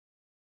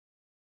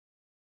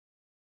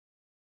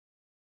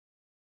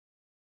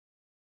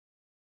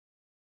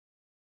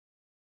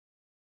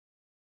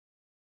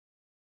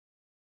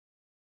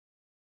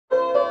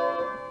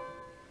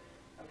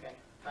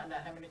find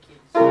out how many keys.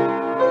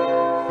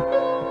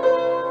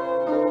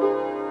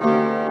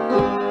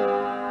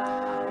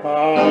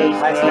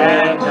 I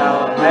stand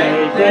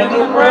amazed in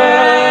the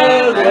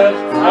presence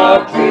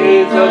of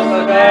Jesus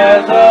the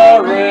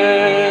Nazarene,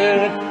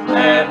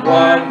 and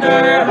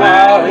wonder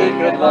how he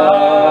could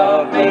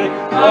love me,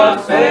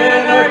 a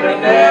sinner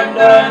condemned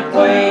and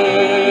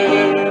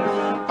clean.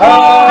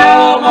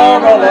 How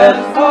marvelous,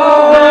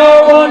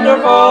 how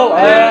wonderful,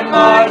 and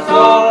my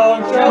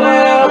song shall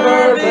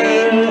ever be.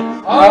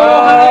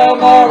 How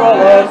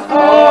marvelous,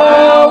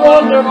 how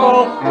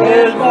wonderful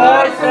is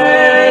my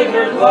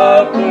Savior's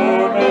love to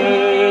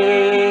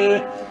me.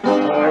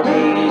 For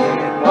he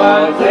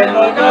was in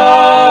the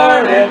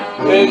garden,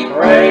 he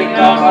prayed,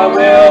 not my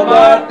will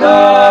but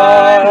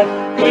thine.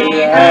 He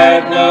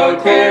had no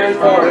tears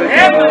for his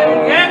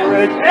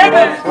coverage,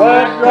 but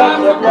sweat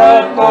drops of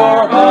blood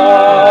for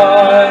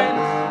mine.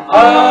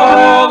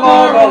 How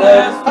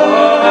marvelous,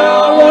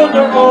 how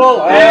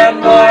wonderful, and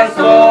my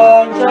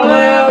song shall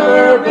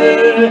ever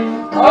be.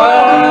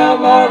 How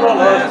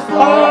marvelous,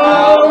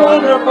 how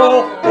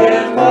wonderful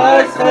is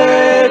my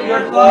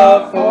Savior's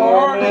love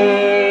for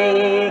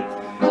me.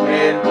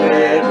 In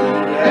pity,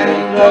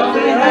 angels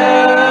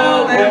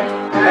beheld him,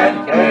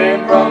 and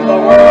came from the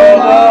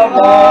world of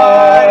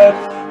life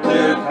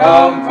to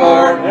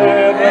comfort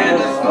him in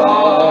his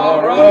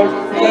sorrows.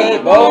 He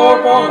bore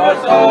for my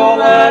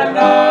soul at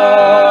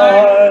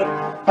night.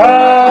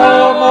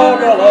 How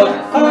marvelous,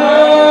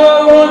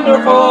 how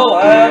wonderful,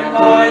 and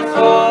my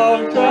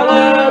song shall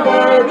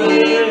ever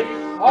be.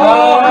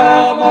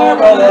 How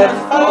marvelous,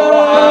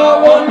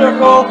 how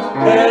wonderful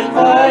is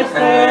my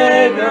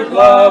Savior's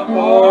love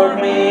for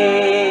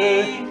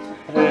me.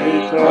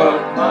 He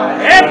took my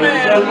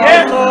sins and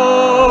my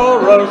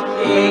sorrows,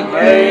 he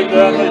made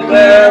them his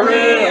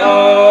very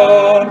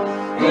own.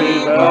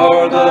 He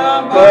bore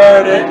the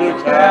burden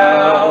to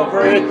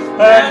Calvary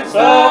and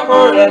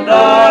suffered and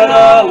died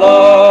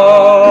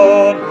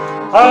alone.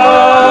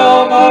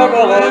 How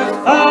marvelous,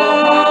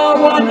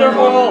 how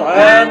wonderful,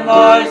 and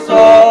my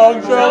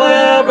song shall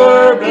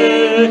ever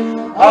be.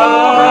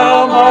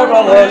 How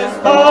marvelous,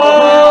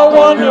 how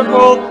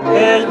wonderful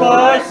is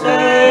my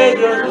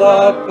Savior's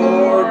love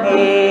for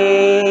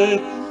me.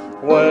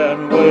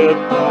 When with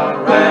my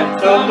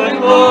ransom and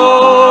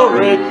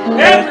glory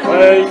his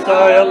face I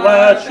at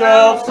last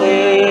shall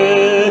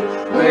see,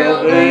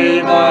 will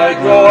be my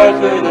joy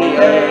through the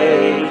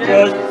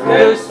ages,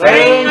 to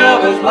sing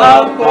of his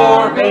love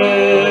for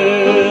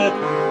me.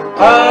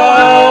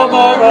 How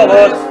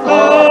marvelous,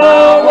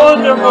 how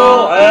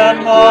wonderful,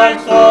 and my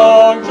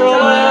song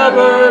shall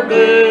ever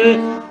be.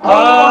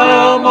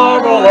 How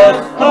marvelous,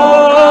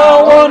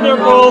 how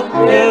wonderful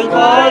is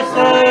my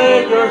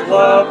Savior's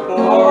love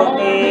for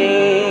me.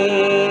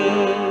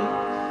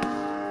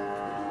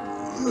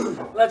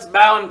 Let's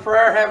bow in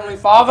prayer. Heavenly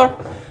Father,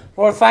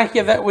 Lord, thank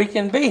you that we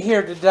can be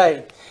here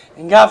today.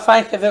 And God,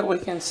 thank you that we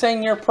can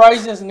sing your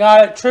praises. And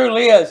God, it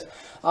truly is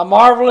a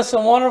marvelous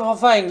and wonderful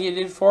thing you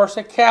did for us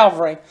at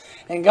Calvary.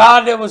 And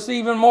God, it was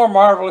even more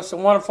marvelous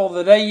and wonderful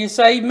the day you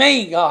saved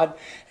me, God,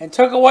 and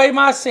took away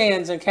my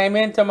sins and came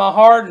into my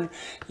heart. And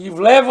you've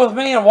lived with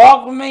me and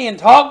walked with me and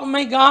talked with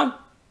me, God,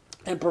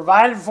 and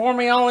provided for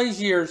me all these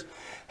years.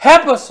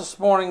 Help us this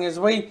morning as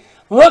we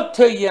look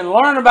to you and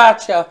learn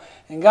about you.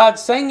 And God,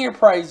 sing your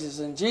praises.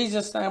 In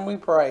Jesus' name we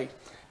pray.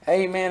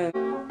 Amen.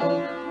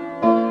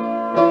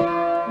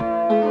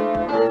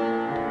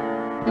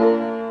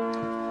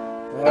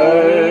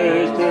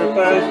 Face to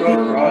face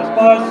with Christ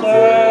my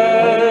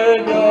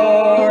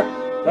Savior,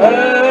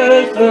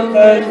 face to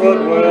face what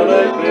will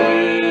it be?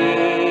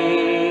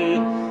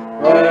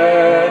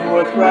 When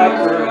with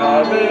rapture I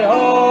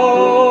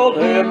behold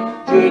him,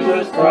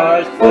 Jesus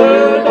Christ who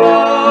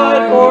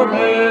died for me.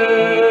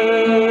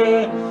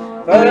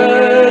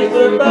 Face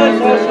to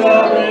face I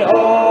shall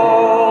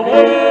behold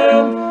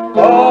him,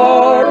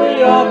 far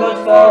beyond the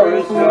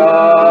starry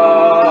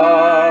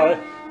sky.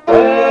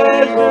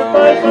 Face to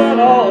face in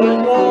all his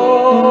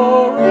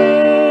glory,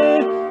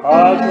 I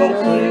shall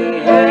see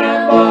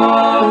him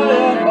by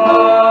and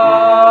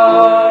by.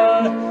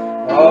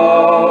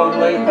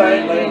 Only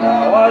faintly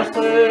now I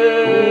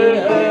see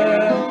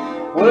him,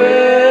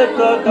 with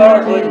the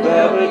darkling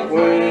veil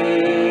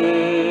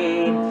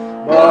between.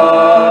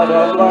 But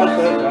a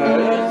blessed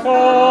day is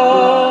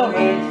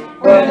coming,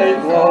 when his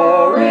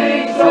glory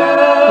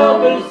shall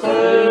be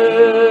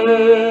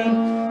seen.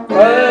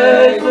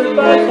 Face to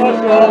face I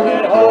shall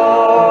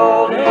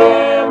behold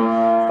him,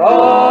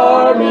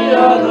 far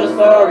beyond the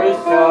starry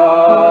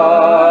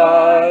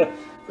sky.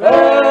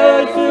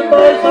 Face to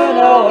face in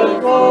all his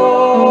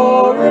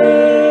glory,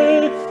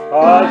 I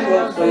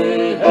shall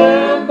see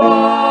him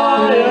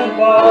by and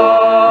by.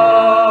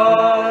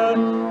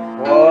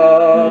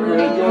 What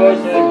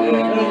rejoicing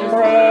in his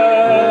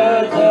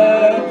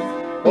presence,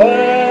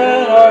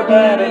 when our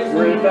banish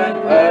grief and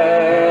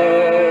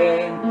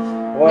pain,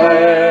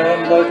 when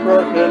the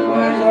crooked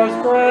ways are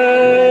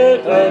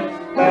straightened,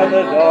 and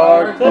the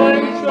dark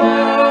things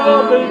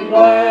shall be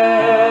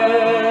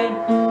plain.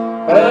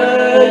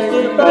 Face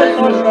to face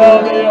I shall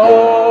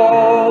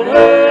behold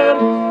him,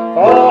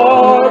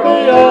 far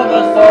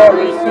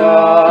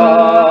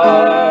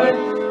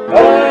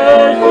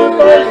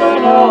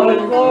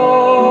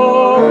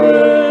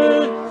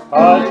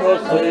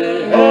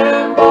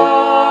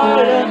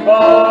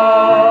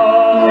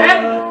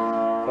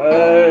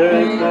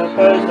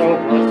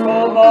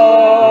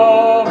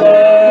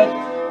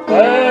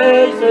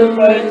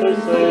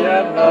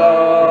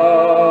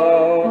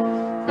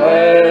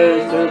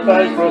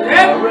face with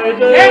my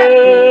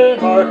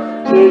Redeemer,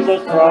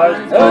 Jesus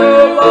Christ, who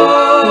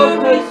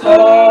loved me so.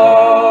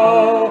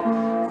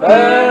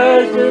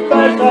 Face to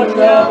face I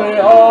shall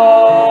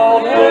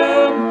behold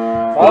him,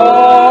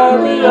 far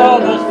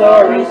beyond the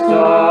starry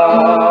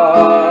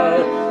sky.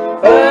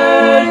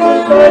 Face to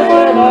face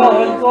in all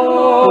his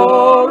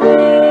glory,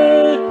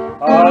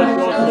 I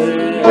shall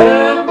see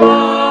him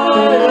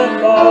by and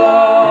by.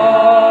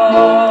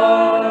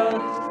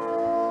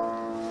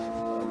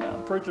 Now,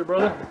 preacher,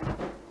 brother.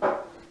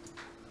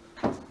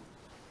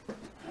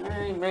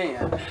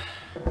 Amen.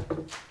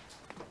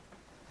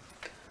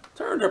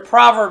 Turn to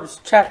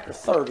Proverbs chapter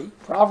 30.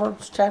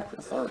 Proverbs chapter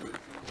 30.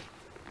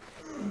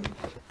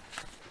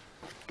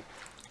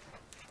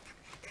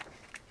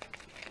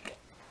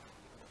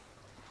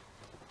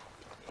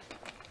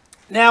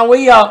 Now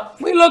we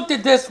looked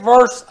at this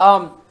verse,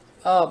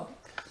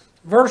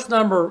 verse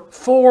number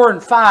 4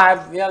 and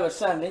 5 the other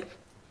Sunday,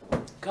 a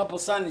couple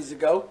Sundays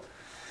ago.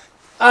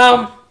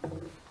 I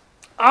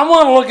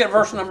want to look at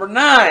verse number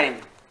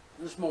 9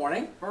 this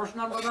morning. Verse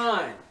number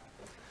 9.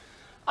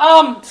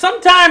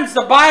 Sometimes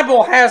the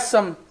Bible has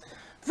some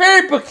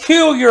very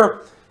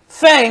peculiar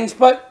things,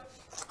 but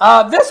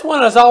this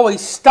one has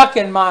always stuck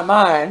in my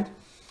mind.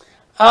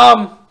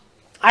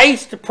 I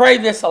used to pray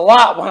this a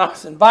lot when I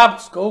was in Bible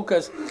school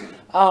because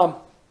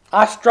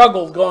I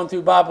struggled going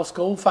through Bible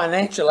school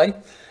financially,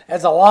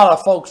 as a lot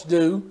of folks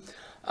do.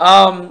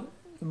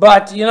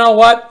 But you know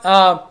what?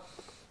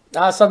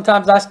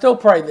 Sometimes I still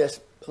pray this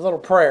little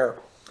prayer.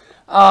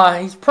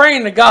 He's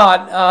praying to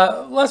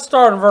God. Let's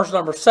start in verse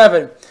number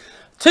 7.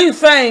 2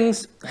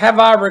 things have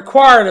I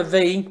required of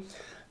thee,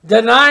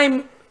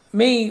 deny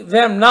me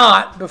them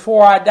not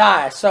before I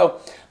die.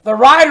 So the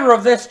writer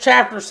of this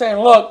chapter is saying,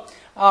 look,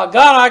 God,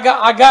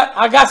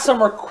 I got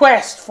some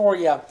requests for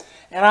you,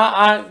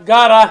 and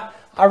God,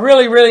 I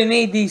really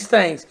need these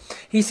things.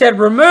 He said,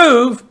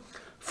 remove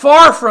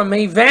far from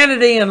me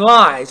vanity and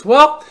lies.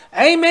 Well,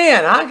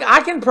 amen.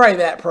 I can pray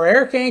that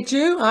prayer, can't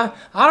you? I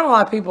don't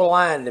like people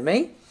lying to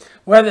me,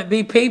 whether it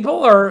be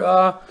people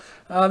or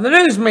the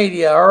news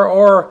media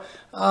or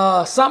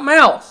something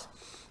else.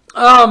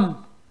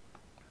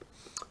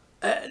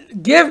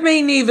 Give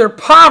me neither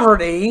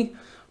poverty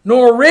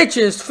nor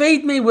riches.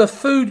 Feed me with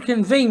food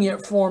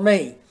convenient for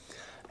me.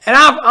 And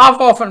I've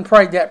often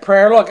prayed that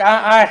prayer. Look,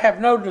 I have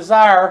no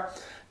desire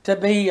to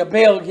be a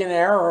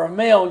billionaire or a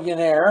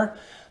millionaire.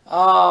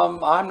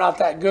 I'm not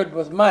that good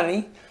with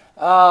money.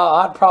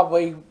 I'd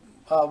probably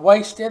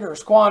waste it or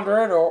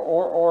squander it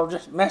or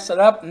just mess it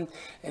up and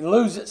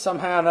lose it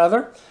somehow or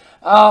another.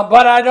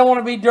 But I don't want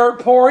to be dirt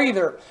poor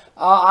either.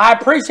 I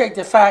appreciate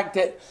the fact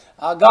that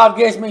God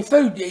gives me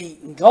food to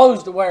eat and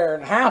clothes to wear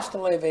and a house to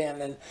live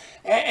in.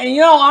 And you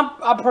know,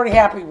 I'm pretty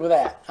happy with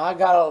that. I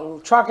got a little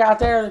truck out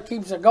there that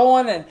keeps it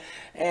going.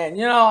 And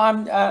you know,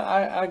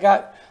 I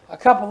got a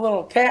couple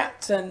little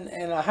cats and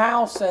a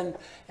house. And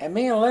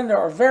me and Linda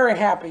are very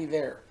happy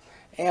there.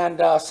 And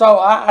so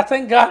I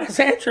think God has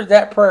answered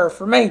that prayer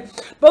for me.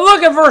 But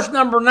look at verse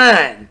number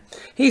 9.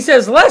 He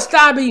says, lest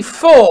I be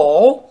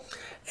full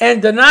and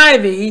deny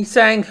thee,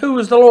 saying, who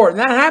is the Lord? And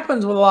that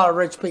happens with a lot of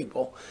rich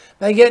people.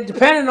 They get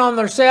dependent on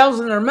themselves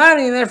and their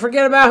money, and they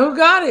forget about who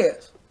God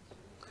is.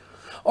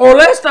 Or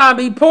lest I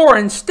be poor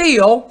and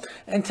steal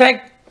and take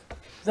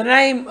the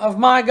name of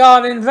my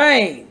God in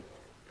vain.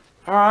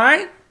 All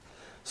right?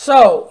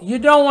 So, you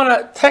don't want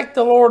to take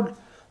the Lord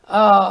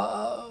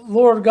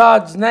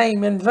God's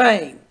name in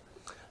vain.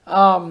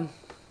 But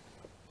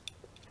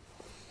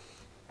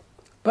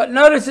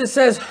notice it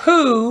says,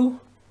 who,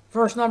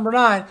 verse number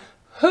 9,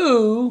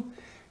 who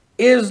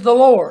is the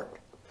Lord?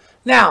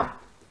 Now,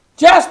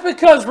 just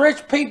because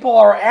rich people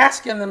are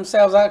asking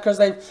themselves that because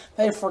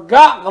they've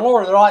forgotten the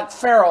Lord, they're like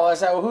Pharaoh. They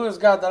say, well, who is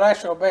God that I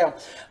shall obey him?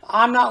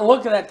 I'm not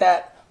looking at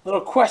that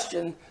little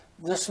question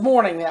this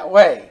morning that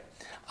way.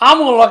 I'm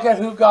going to look at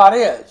who God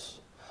is.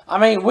 I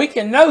mean, we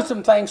can know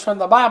some things from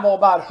the Bible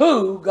about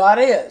who God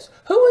is.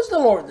 Who is the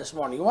Lord this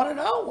morning? You want to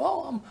know?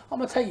 Well, I'm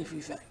going to tell you a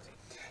few things.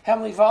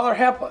 Heavenly Father,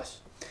 help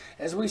us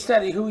as we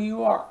study who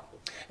you are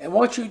and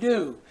what you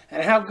do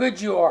and how good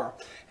you are.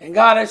 And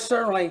God, it's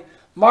certainly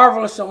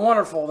marvelous and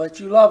wonderful that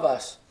you love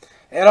us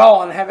at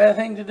all and have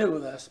anything to do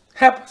with us.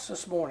 Help us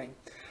this morning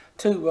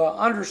to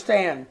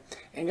understand.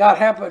 And God,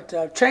 help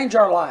it change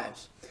our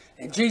lives.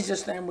 In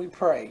Jesus' name we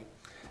pray.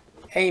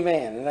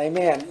 Amen and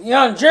amen. You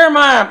know, in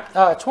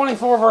Jeremiah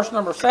 24, verse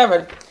number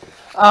 7,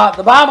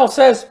 the Bible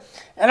says,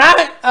 and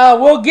I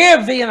will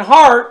give thee an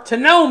heart to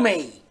know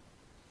me,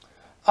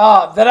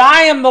 that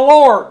I am the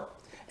Lord.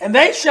 And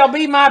they shall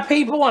be my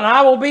people, and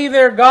I will be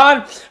their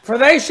God, for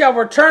they shall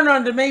return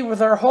unto me with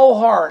their whole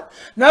heart.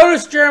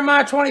 Notice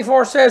Jeremiah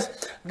 24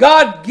 says,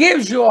 God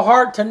gives you a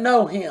heart to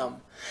know him.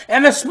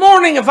 And this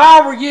morning, if I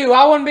were you,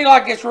 I wouldn't be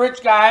like this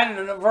rich guy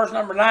in verse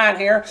number 9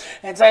 here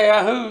and say,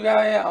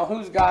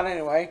 who's God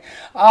anyway?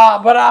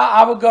 But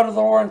I would go to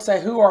the Lord and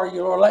say, who are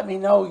you, Lord? Let me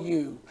know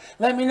you.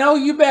 Let me know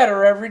you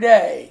better every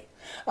day.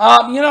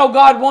 You know,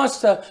 God wants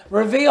to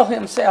reveal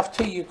himself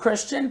to you,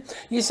 Christian.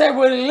 You say,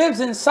 well, he lives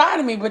inside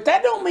of me, but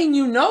that don't mean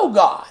you know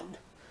God.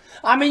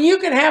 I mean, you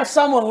can have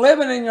someone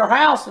living in your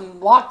house and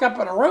locked up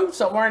in a room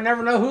somewhere and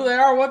never know who they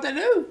are or what they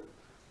do.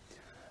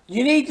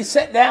 You need to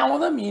sit down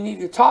with them. You need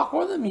to talk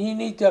with them. You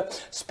need to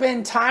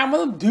spend time with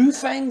them, do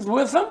things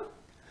with them,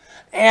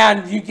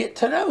 and you get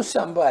to know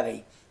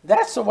somebody.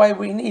 That's the way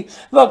we need.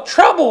 Look,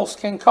 troubles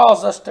can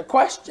cause us to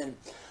question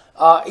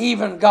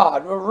even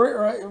God.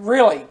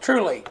 Really,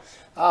 truly.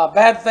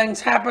 Bad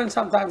things happen.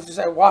 Sometimes you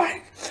say,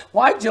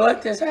 why'd you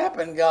let this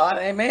happen, God?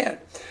 Amen.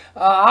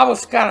 I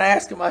was kind of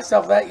asking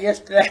myself that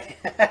yesterday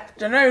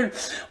afternoon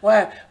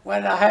when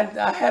I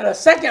had a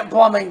second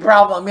plumbing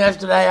problem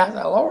yesterday. I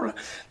said, Lord,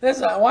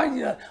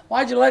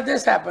 why'd you let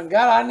this happen,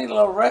 God? I need a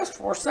little rest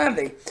for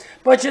Sunday.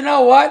 But you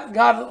know what?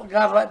 God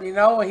let me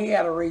know He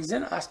had a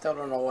reason. I still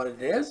don't know what it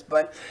is,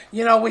 but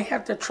you know, we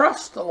have to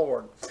trust the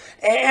Lord.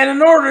 And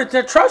in order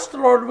to trust the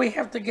Lord, we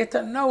have to get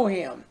to know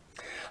Him.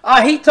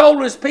 He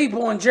told His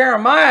people in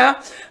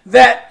Jeremiah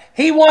that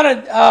He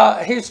wanted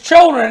His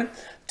children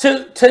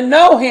to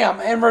know Him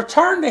and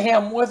return to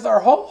Him with their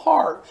whole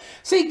heart.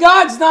 See,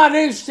 God's not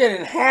interested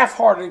in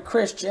half-hearted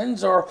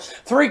Christians or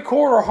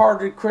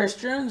three-quarter-hearted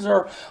Christians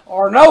or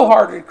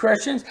no-hearted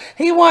Christians.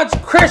 He wants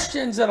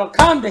Christians that'll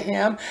come to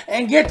Him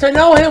and get to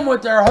know Him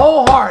with their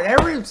whole heart.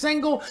 Every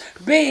single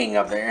being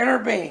of their inner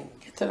being,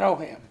 get to know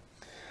Him.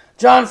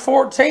 John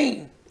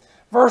 14,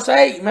 verse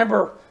 8,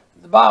 remember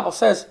the Bible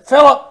says,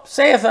 Philip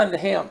saith unto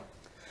Him,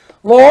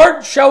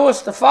 Lord, show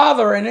us the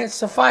Father, and it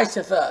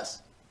sufficeth us.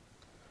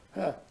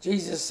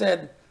 Jesus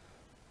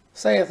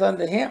saith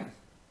unto him,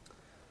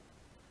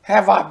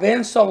 Have I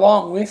been so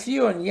long with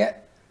you, and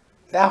yet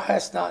thou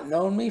hast not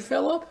known me,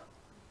 Philip?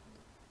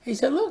 He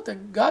said, look,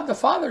 God the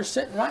Father is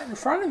sitting right in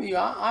front of you.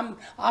 I'm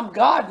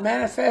God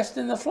manifest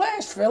in the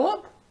flesh,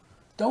 Philip.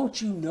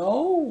 Don't you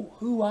know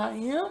who I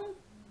am?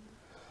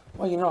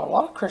 Well, you know, a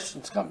lot of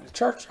Christians come to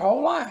church their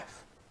whole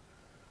life,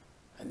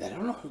 and they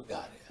don't know who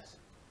God is.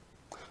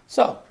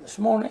 So, this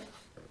morning,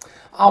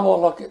 I will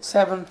look at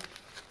seven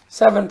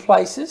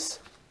places,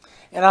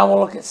 and I will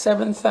look at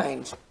 7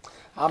 things.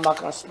 I'm not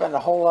going to spend a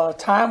whole lot of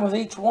time with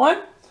each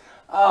one.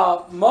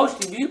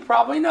 Most of you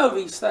probably know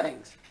these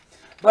things.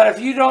 But if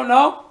you don't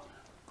know,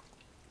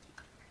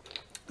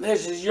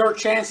 this is your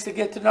chance to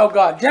get to know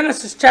God.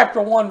 Genesis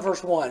chapter 1,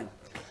 verse 1.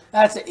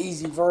 That's an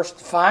easy verse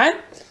to find.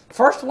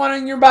 First one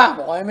in your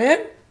Bible,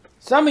 amen?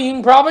 Some of you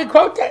can probably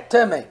quote that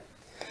to me.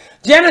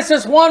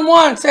 Genesis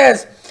 1:1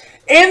 says,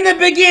 In the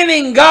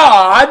beginning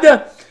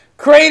God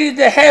created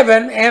the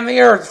heaven and the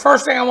earth. The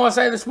first thing I want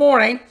to say this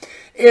morning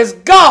is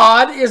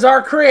God is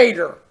our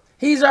creator.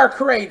 He's our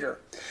creator.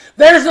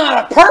 There's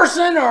not a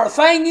person or a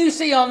thing you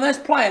see on this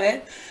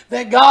planet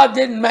that God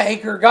didn't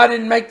make, or God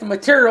didn't make the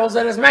materials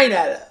that it's made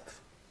out of.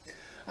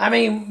 I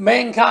mean,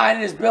 mankind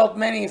has built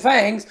many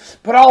things,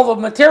 but all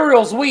the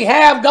materials we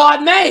have,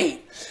 God made.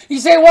 You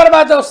say, what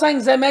about those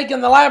things they make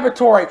in the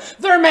laboratory?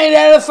 They're made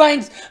out of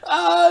things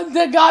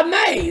that God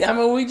made. I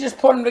mean, we just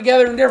put them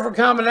together in different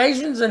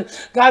combinations, and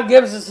God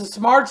gives us the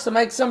smarts to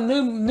make some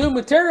new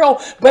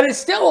material, but it's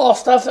still all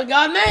stuff that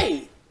God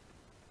made.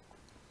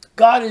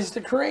 God is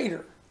the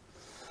creator.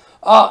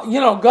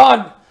 You know,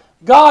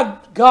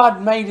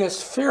 God made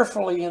us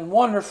fearfully and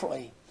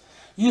wonderfully.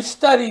 You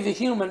study the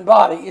human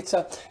body; it's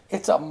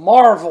a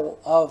marvel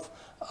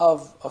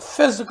of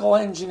physical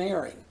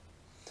engineering.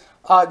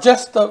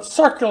 Just the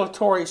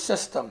circulatory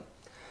system.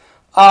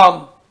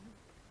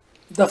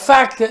 The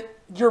fact that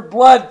your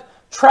blood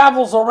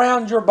travels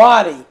around your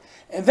body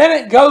and then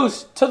it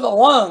goes to the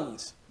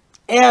lungs.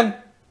 And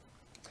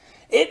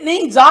it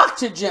needs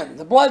oxygen,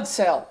 the blood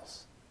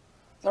cells,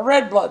 the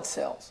red blood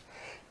cells.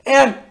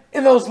 And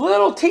in those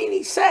little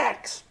teeny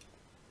sacs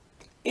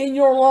in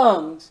your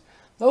lungs,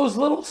 those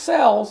little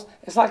cells,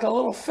 it's like a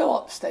little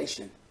Phillips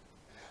station.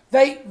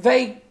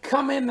 They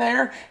come in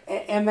there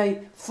and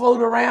they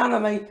float around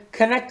and they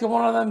connect to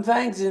one of them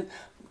things and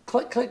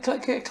click, click,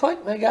 click, click,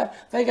 click. They got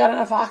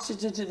enough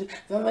oxygen to do.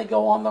 Then they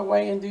go on their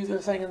way and do their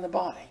thing in the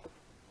body.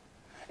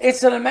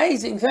 It's an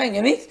amazing thing.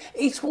 And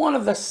each one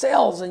of the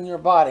cells in your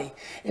body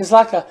is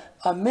like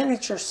a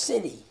miniature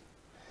city.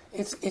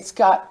 It's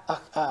got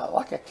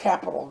like a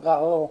capital,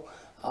 got a little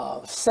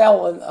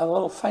cell and a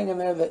little thing in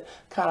there that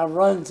kind of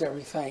runs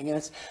everything, and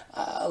it's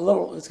got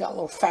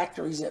little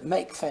factories that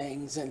make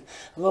things and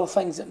little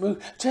things that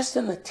move just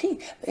in the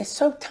teeth. It's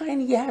so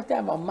tiny you have to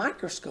have a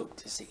microscope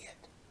to see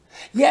it.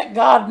 Yet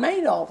God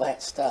made all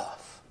that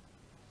stuff.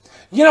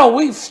 You know,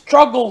 we've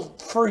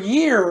struggled for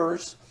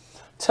years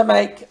to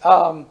make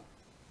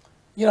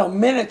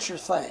miniature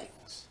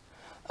things.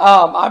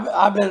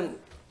 I've been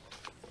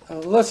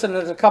listening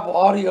to a couple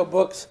audio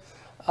books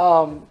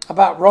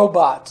about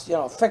robots,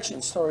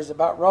 fiction stories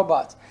about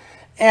robots.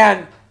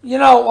 And you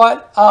know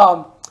what?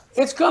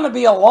 It's going to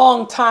be a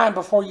long time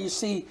before you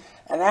see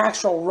an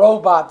actual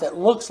robot that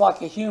looks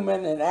like a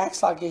human and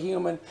acts like a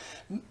human.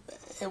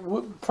 It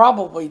would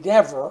probably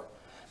never,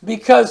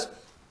 because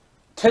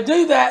to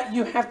do that,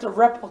 you have to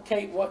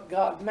replicate what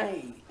God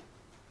made.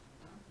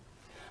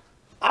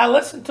 I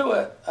listened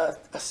to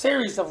a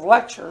series of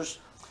lectures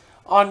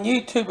on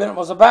YouTube, and it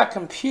was about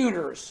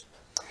computers.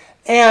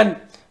 And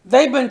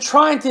they've been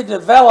trying to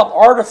develop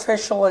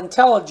artificial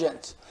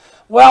intelligence.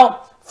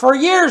 Well, for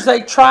years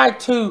they tried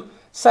to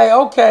say,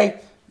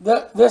 okay,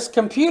 this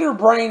computer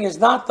brain is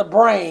not the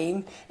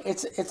brain,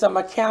 it's a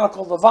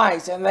mechanical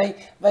device, and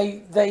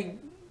they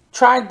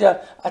tried to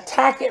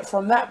attack it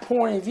from that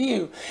point of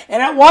view.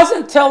 And it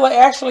wasn't until they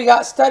actually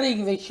got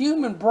studying the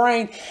human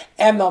brain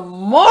and the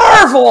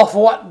marvel of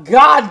what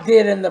God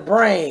did in the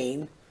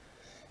brain,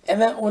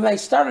 and then when they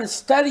started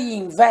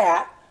studying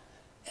that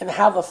and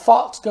how the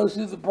thoughts go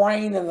through the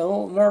brain and the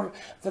little nerve,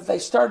 that they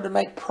started to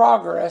make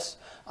progress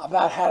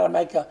about how to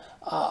make a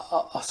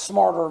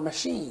smarter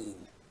machine.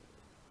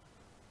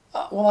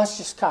 Well, that's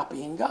just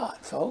copying God,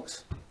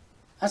 folks.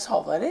 That's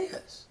all that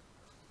is.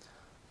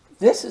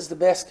 This is the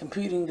best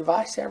computing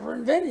device ever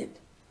invented.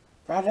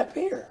 Right up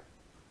here.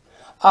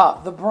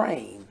 The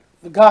brain.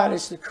 God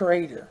is the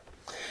creator.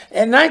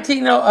 In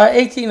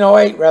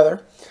 1808,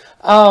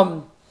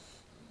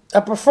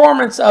 a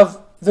performance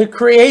of The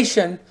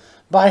Creation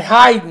by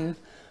Haydn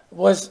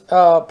was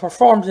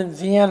performed in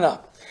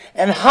Vienna.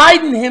 And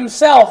Haydn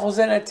himself was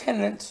in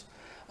attendance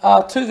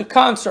to the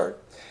concert.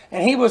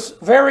 And he was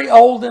very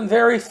old and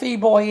very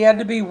feeble. He had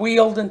to be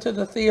wheeled into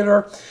the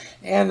theater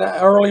in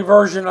an early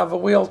version of a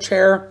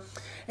wheelchair.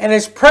 And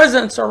his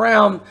presence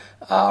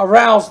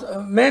aroused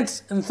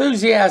immense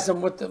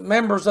enthusiasm with the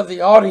members of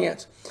the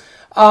audience.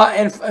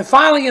 And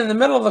finally, in the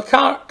middle of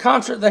the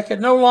concert, they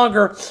could no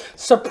longer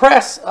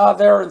suppress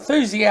their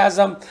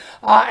enthusiasm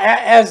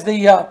as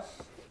the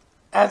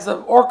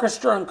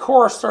orchestra and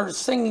chorus started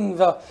singing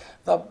the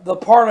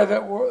part of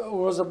it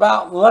was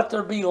about "Let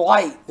there be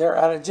light" there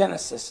out of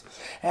Genesis,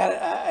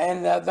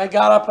 and they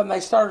got up and they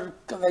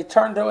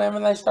turned to him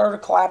and they started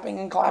clapping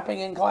and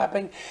clapping and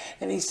clapping,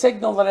 and he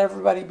signaled that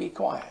everybody be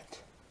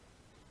quiet.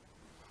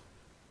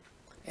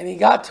 And he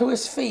got to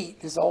his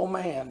feet, this old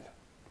man,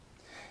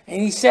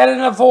 and he said in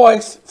a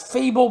voice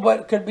feeble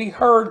but could be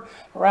heard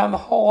around the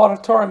whole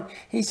auditorium.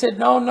 He said,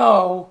 "No,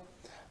 no,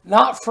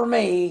 not for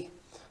me,"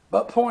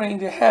 but pointing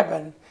to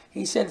heaven.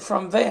 He said,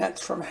 "From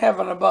thence, from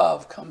heaven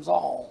above, comes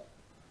all."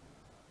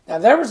 Now,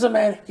 there was a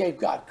man who gave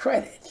God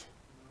credit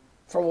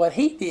for what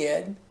he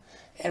did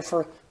and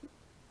for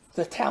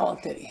the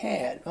talent that he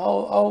had.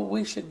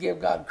 We should give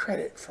God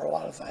credit for a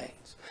lot of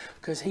things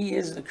because he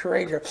is the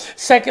creator.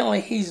 Secondly,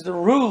 he's the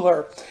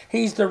ruler.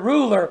 He's the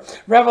ruler.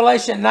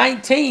 Revelation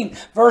 19,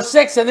 verse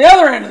 6, at the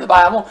other end of the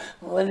Bible,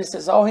 Linda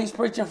says, "Oh, he's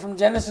preaching from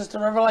Genesis to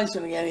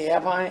Revelation again."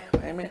 Yep, I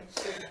am. Amen.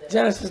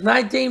 Genesis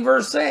 19,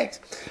 verse 6.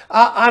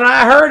 "And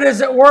I heard as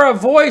it were a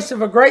voice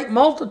of a great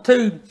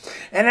multitude,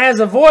 and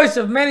as a voice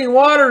of many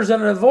waters,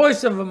 and a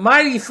voice of a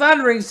mighty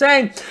thundering,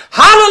 saying,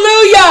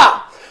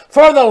 Hallelujah!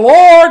 For the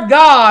Lord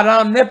God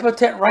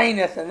omnipotent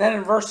reigneth." And then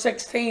in verse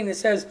 16 it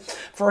says,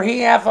 "For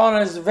he hath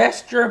on his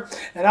vesture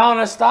and on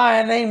his thigh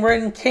a name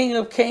written, King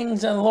of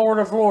Kings and Lord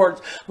of Lords."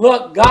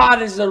 Look,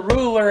 God is the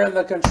ruler and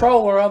the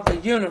controller of the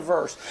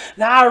universe.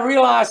 Now I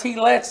realize he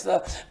lets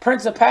the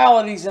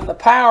principalities and the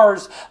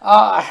powers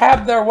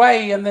have their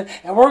way, and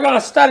we're going to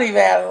study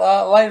that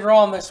later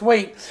on this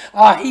week.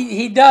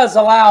 He does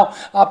allow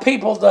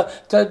people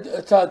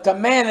to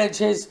manage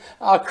his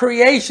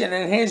creation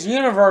and his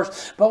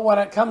universe, but when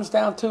it comes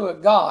down to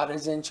it, God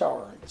is in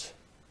charge.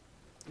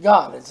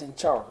 God is in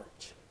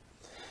charge.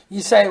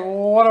 You say, "Well,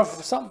 what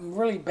if something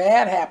really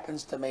bad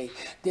happens to me?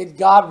 Did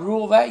God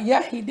rule that?"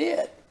 Yeah, he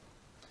did.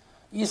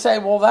 You say,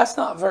 "Well, that's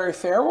not very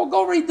fair." Well,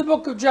 go read the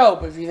book of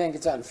Job if you think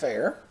it's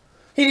unfair.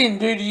 He didn't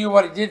do to you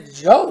what he did to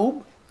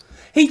Job.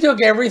 He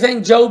took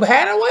everything Job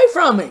had away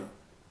from him.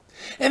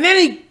 And then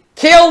he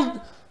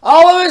killed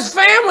all of his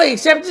family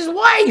except his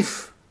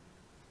wife.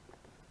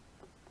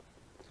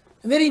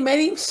 And then he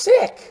made him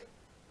sick.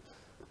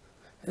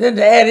 And then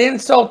to add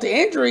insult to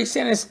injury, he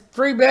sent his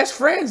 3 best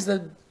friends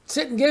to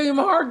sit and give him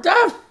a hard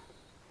time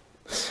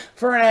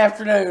for an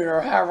afternoon or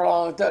however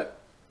long it took.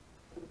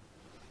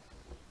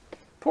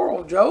 Poor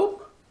old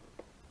Job.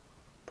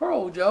 Poor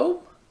old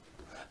Job.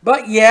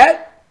 But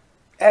yet,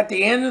 at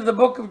the end of the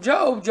book of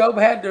Job, Job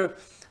had to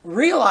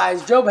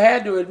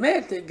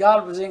admit that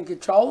God was in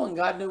control and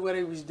God knew what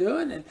he was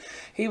doing, and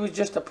he was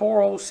just a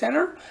poor old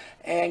sinner,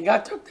 and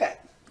God took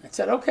that and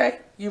said, "Okay,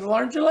 you've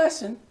learned your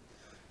lesson.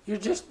 You're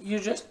just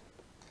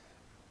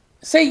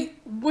See,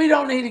 we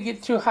don't need to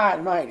get too high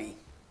and mighty.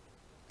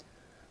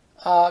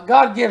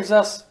 God gives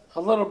us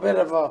a little bit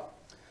of a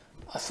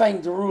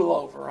thing to rule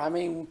over. I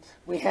mean,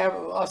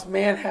 us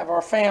men have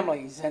our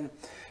families, and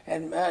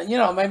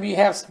maybe you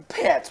have some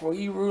pets. Well,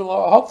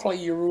 hopefully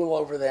you rule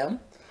over them.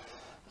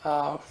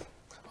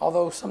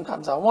 Although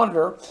sometimes I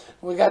wonder,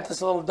 we got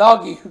this little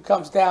doggie who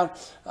comes down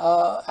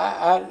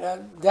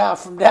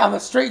from down the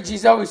street.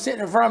 She's always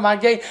sitting in front of my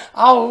gate.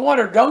 I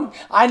wonder,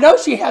 I know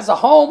she has a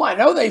home. I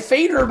know they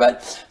feed her,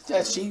 but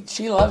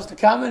she loves to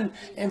come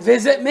and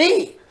visit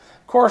me.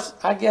 Of course,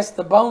 I guess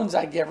the bones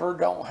I give her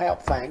don't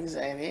help things.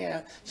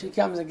 And she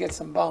comes and gets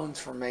some bones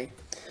from me.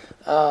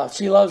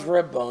 She loves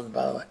rib bones,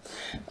 by the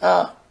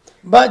way.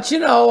 But you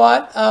know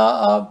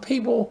what?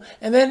 People,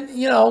 and then,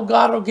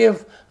 God will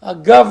give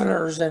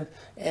governors and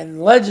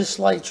and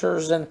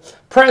legislatures and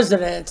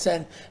presidents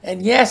and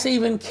yes,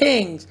 even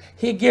kings.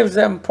 He gives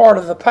them part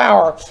of the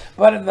power.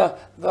 But in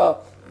the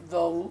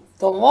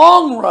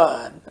long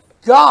run,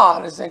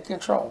 God is in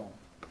control.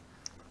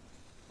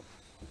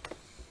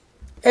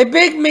 A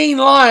big mean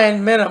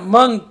lion meant a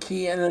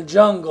monkey in the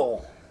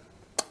jungle.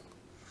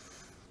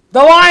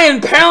 The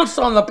lion pounced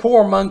on the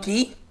poor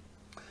monkey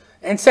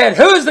and said,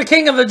 "Who is the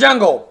king of the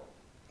jungle?"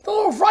 The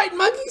little frightened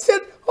monkey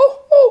said,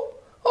 "Oh,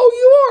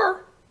 you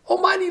are,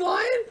 almighty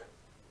lion."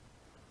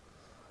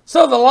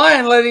 So the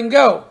lion let him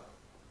go.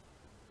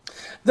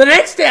 The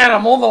next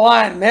animal the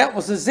lion met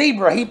was a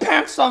zebra. He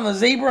pounced on the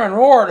zebra and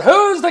roared,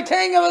 "Who's the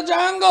king of the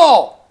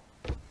jungle?"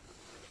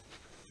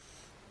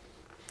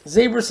 The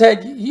zebra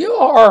said, "You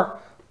are,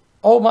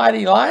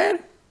 almighty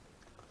lion."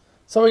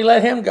 So he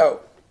let him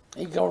go.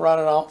 He'd go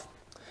running off.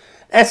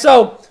 And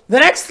so the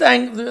next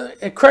thing,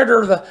 the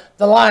critter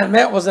the lion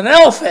met was an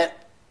elephant.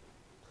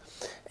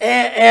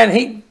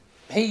 And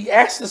he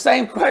asked the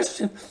same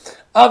question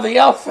of the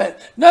elephant.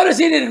 Notice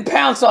he didn't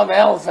pounce on the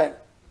elephant.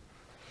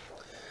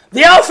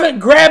 The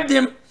elephant grabbed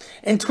him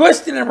and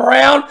twisted him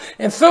around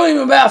and threw him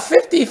about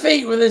 50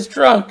 feet with his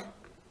trunk.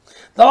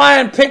 The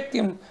lion picked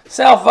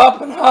himself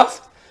up and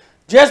huffed.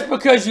 Just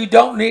because you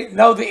don't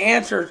know the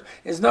answer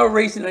is no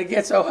reason to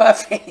get so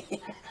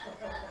huffy.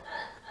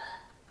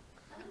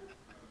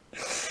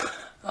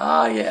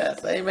 Ah,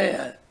 yes,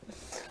 amen.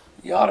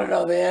 You ought to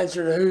know the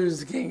answer to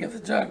who's the king of the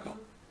jungle,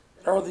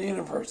 or the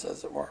universe,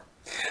 as it were.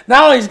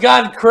 Not only is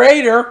God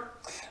creator,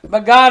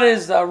 but God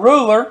is the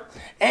ruler.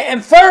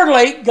 And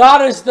thirdly,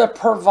 God is the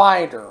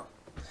provider.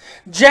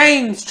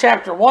 James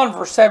chapter 1,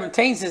 verse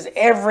 17 says,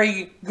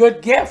 "Every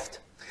good gift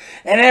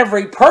and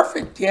every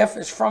perfect gift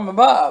is from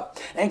above,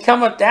 and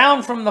cometh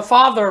down from the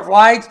Father of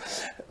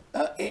lights,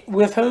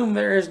 with whom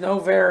there is no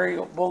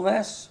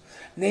variableness,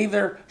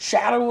 neither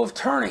shadow of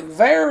turning."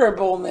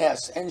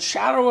 Variableness and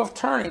shadow of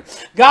turning.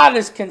 God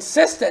is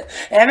consistent,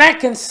 and that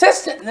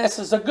consistentness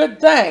is a good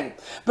thing.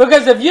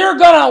 Because if you're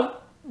going to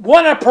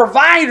want a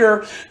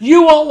provider,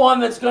 you want one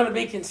that's going to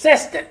be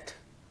consistent.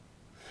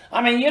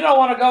 I mean, you don't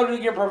want to go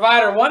to your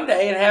provider one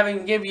day and have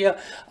him give you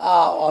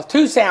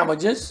 2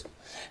 sandwiches,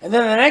 and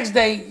then the next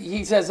day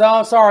he says,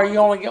 "Oh, sorry, you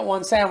only get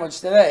 1 sandwich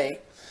today."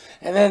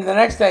 And then the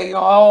next day, "Oh,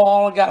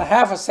 I only got a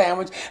half a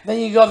sandwich." Then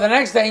you go the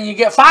next day and you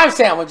get 5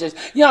 sandwiches.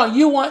 You know,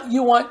 you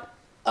want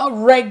a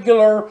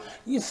regular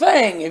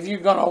thing if you're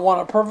going to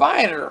want a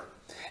provider.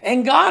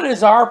 And God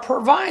is our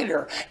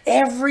provider.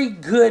 Every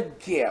good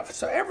gift.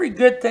 So every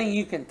good thing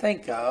you can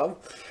think of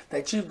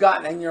that you've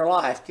gotten in your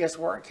life, guess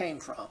where it came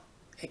from?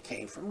 It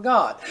came from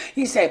God.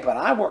 You say, "But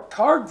I worked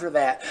hard for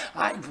that."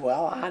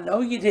 Well, I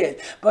know you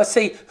did. But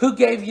see, who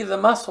gave you the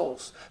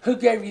muscles? Who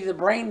gave you the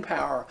brain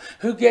power?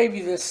 Who gave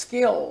you the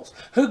skills?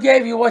 Who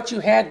gave you what you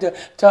had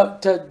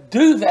to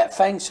do that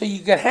thing so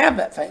you could have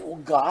that thing? Well,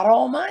 God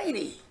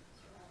Almighty.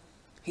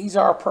 He's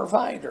our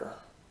provider.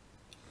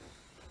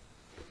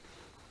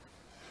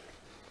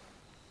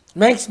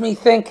 Makes me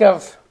think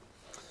of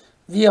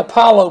the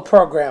Apollo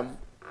program.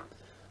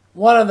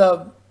 One of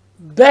the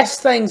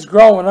best things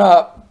growing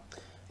up.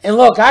 And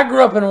look, I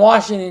grew up in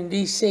Washington,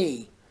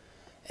 D.C.,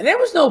 and there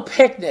was no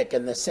picnic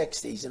in the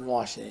 60s in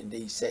Washington,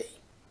 D.C.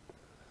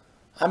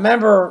 I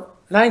remember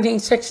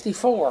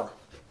 1964,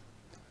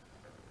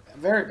 a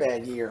very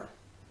bad year.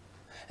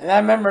 And I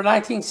remember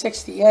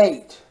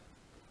 1968,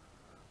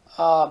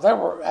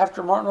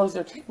 after Martin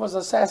Luther King was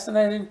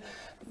assassinated,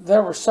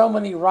 there were so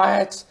many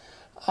riots.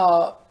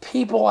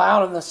 People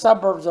out in the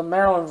suburbs of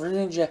Maryland,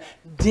 Virginia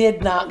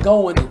did not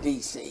go into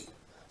D.C.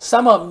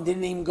 Some of them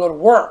didn't even go to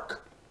work,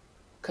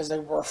 because they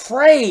were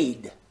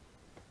afraid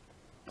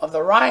of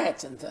the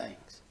riots and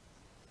things.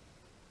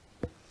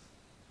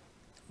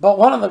 But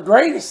one of the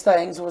greatest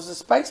things was the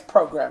space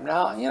program.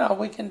 Now, you know,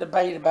 we can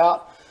debate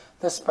about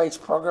the space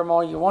program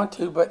all you want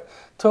to, but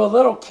to a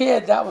little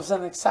kid, that was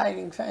an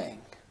exciting thing.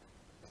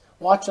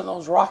 Watching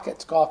those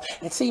rockets go off.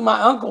 And see,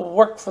 my uncle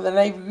worked for the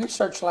Navy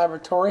Research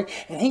Laboratory,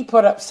 and he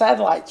put up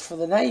satellites for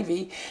the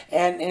Navy,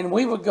 and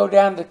we would go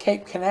down to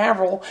Cape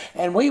Canaveral,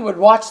 and we would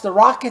watch the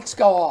rockets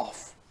go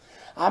off.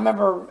 I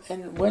remember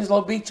in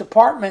Winslow Beach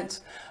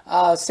Apartments,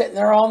 sitting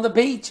there on the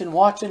beach and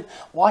watching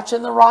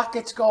the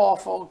rockets go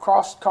off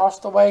across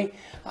the way.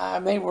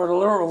 They were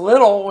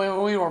little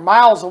when we were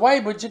miles away,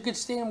 but you could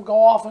see them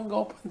go off and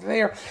go up into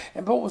there.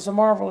 And it was a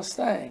marvelous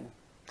thing.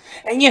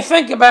 And you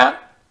think about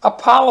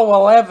Apollo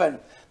 11,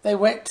 they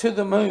went to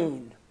the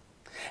moon.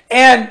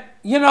 And,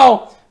 you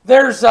know,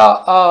 there's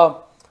a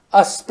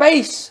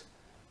space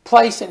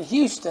place in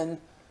Houston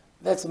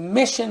that's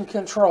mission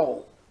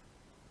control.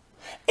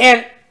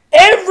 And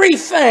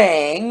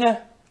everything,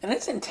 and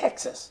it's in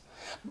Texas,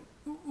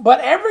 but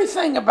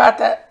everything about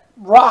that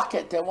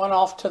rocket that went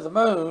off to the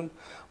moon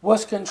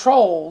was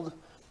controlled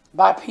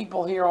by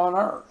people here on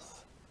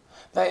Earth.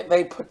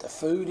 They put the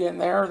food in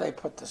there, they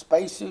put the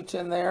spacesuits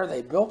in there,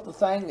 they built the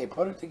thing, they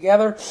put it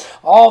together,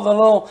 all the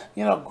little,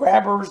 you know,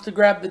 grabbers to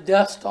grab the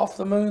dust off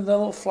the moon, the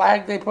little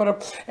flag they put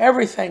up,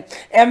 everything.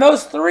 And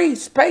those 3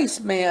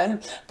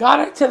 spacemen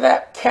got into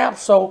that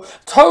capsule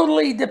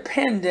totally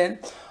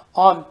dependent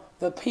on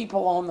the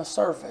people on the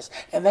surface.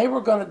 And they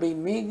were going to be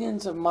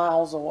millions of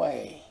miles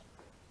away.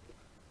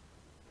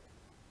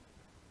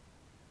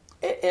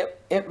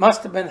 It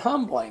must have been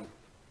humbling.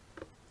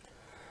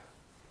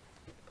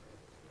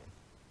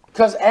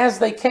 Because as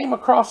they came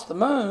across the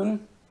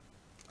moon,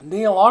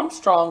 Neil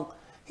Armstrong,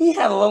 he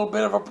had a little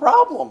bit of a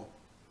problem.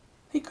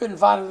 He couldn't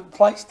find a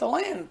place to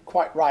land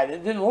quite right.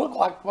 It didn't look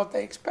like what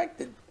they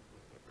expected.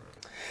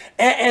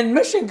 And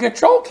Mission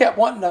Control kept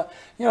wanting to,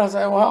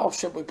 say, well,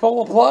 should we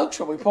pull the plug?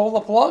 Should we pull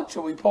the plug?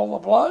 Should we pull the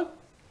plug?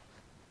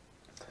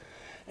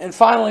 And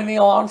finally,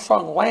 Neil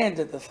Armstrong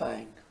landed the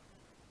thing.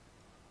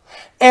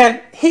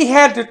 And he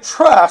had to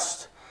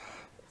trust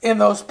in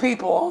those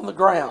people on the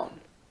ground.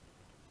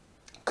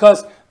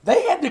 Because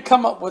they had to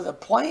come up with a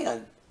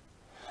plan.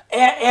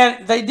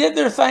 And they did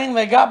their thing.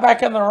 They got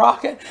back in the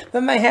rocket.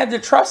 Then they had to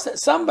trust that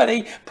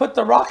somebody put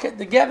the rocket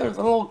together,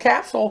 the little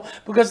capsule,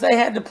 because they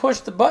had to push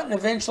the button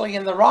eventually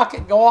and the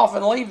rocket go off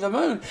and leave the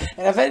moon.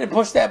 And if they didn't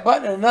push that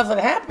button and nothing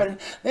happened,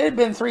 there'd have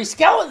been 3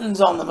 skeletons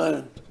on the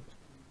moon.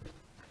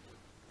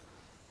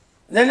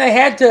 Then they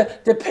had to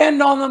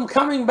depend on them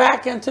coming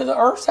back into the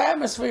Earth's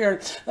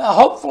atmosphere.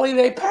 Hopefully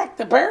they packed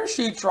the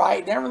parachutes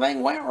right and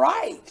everything went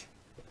right.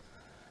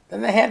 Then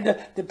they had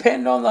to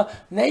depend on the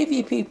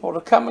Navy people to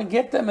come and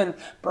get them and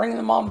bring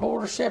them on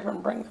board a ship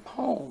and bring them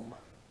home.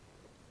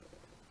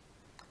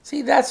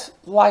 See, that's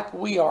like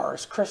we are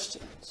as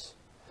Christians.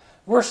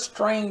 We're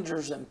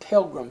strangers and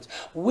pilgrims.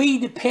 We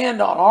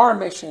depend on our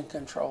mission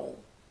control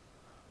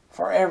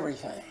for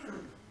everything.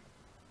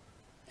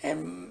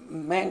 And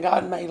man,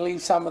 God may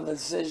leave some of the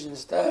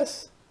decisions to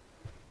us.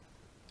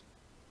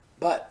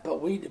 But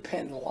we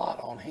depend a lot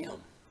on Him,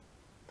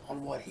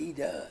 on what He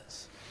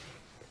does.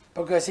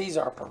 Because He's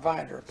our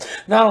provider.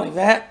 Not only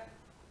that,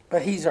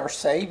 but He's our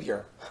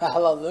Savior.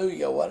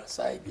 Hallelujah, what a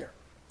Savior.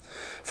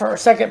 For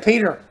 2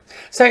 Peter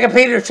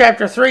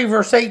chapter 3,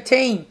 verse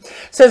 18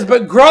 says,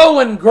 but grow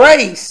in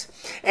grace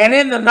and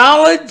in the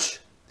knowledge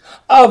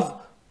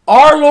of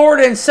our Lord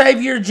and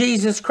Savior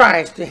Jesus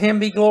Christ. To Him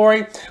be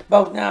glory,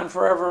 both now and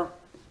forever.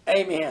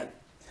 Amen.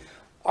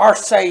 Our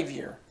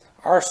Savior.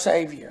 Our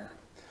Savior.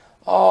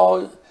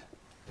 Oh,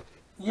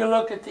 you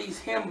look at these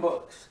hymn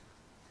books.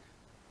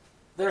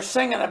 They're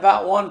singing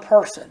about one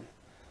person,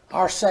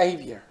 our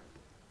Savior.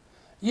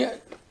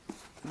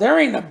 There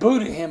ain't a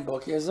Buddha hymn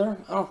book, is there?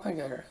 I don't think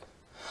there is.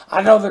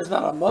 I know there's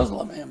not a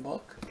Muslim hymn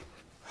book.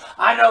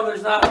 I know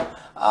there's not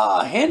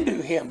a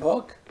Hindu hymn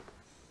book.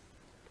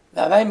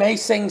 Now, they may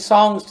sing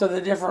songs to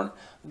the different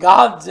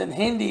gods in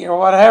Hindi or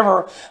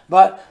whatever,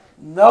 but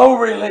no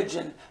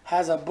religion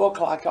has a book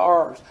like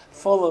ours,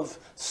 full of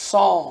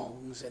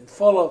songs and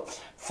full of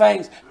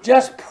things,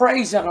 just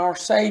praising our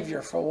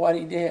Savior for what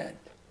He did.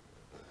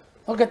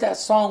 Look at that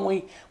song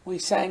we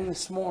sang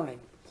this morning.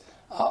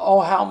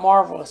 Oh, how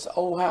marvelous.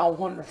 Oh, how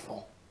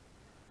wonderful.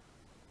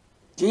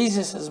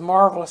 Jesus is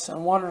marvelous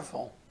and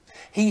wonderful.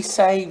 He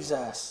saves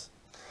us.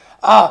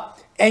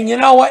 And you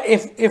know what?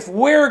 If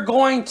we're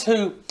going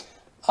to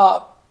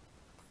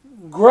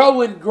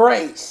grow in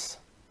grace,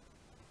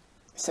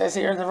 it says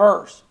here in the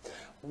verse,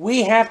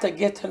 we have to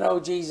get to know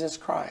Jesus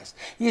Christ.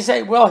 You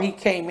say, well, He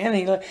came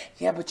in.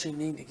 Yeah, but you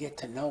need to get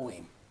to know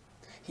Him.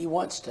 He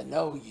wants to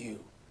know you.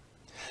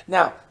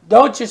 Now,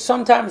 don't you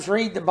sometimes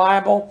read the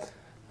Bible?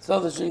 So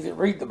there's you that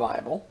read the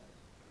Bible.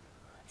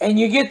 And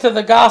you get to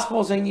the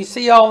Gospels and you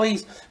see all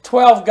these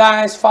 12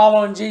 guys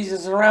following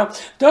Jesus around.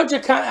 Don't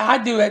you I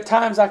do at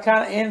times, I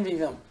kind of envy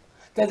them.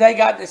 That they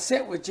got to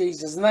sit with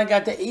Jesus and they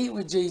got to eat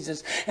with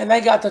Jesus and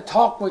they got to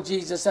talk with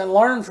Jesus and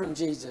learn from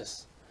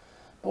Jesus.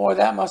 Boy,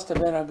 that must have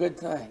been a good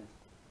thing.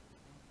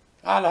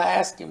 I'd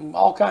ask him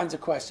all kinds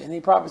of questions.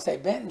 He'd probably say,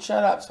 Benton,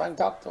 shut up so I can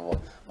talk to one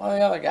of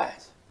the other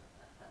guys.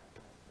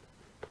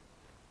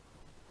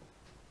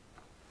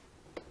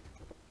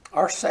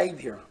 Our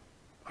Savior.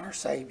 Our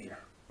Savior.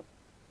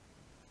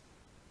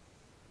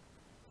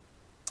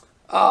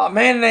 A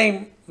man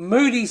named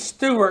Moody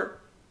Stewart,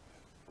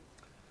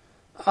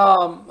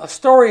 a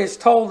story is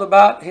told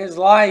about his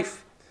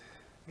life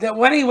that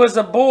when he was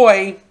a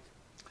boy,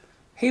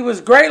 he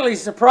was greatly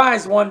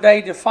surprised one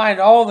day to find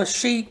all the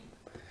sheep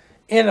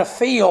in a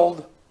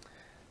field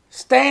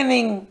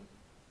standing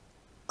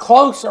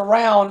close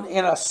around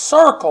in a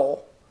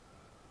circle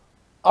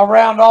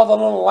around all the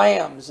little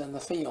lambs in the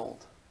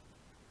field.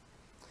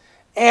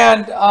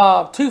 And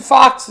 2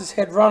 foxes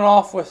had run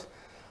off with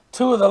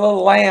 2 of the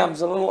little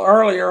lambs a little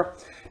earlier,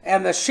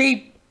 and the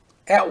sheep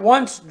at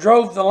once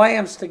drove the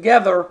lambs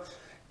together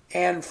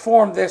and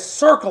formed this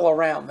circle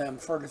around them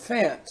for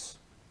defense.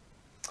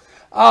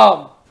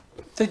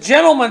 The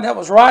gentleman that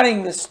was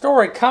writing this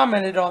story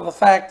commented on the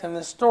fact in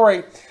this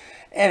story,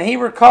 and he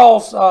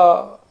recalls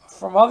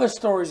from other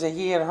stories that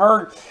he had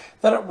heard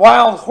that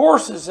wild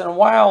horses and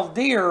wild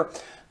deer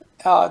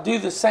do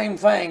the same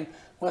thing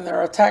when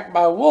they're attacked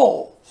by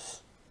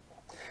wolves.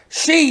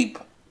 Sheep,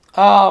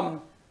 at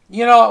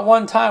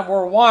one time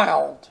were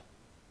wild.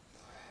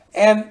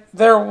 And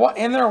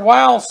in their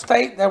wild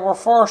state, they were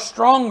far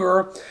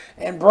stronger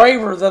and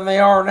braver than they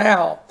are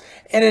now.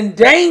 And in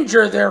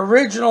danger, their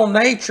original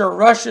nature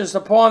rushes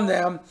upon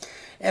them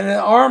And the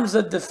arms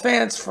of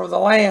defense for the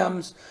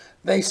lambs,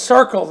 they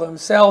circle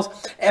themselves,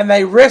 and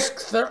they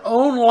risk their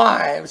own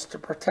lives to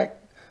protect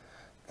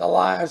the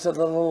lives of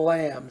the little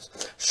lambs.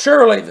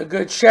 Surely the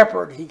good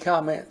shepherd, he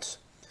comments,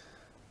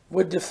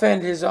 would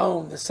defend his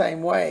own the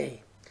same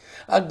way.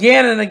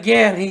 Again and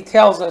again, he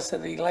tells us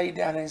that he laid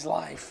down his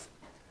life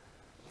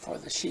for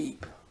the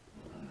sheep.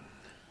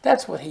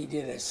 That's what he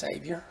did as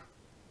Savior.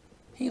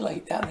 He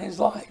laid down his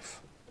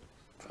life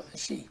for the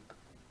sheep.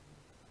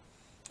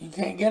 You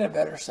can't get a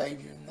better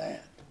Savior than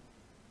that.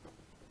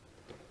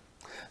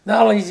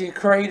 Not only is he a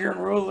creator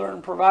and ruler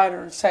and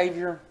provider and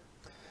Savior,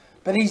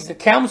 but he's the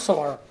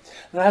counselor.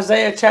 In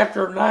Isaiah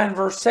chapter 9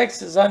 verse 6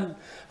 says,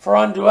 "For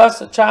unto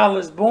us a child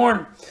is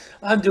born,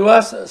 unto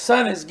us a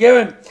son is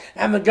given,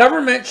 and the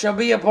government shall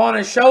be upon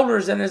his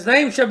shoulders, and his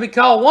name shall be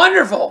called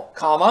Wonderful,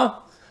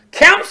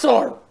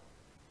 Counselor,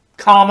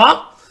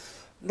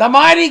 the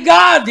mighty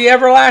God, the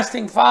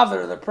everlasting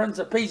Father, the Prince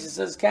of Peace." It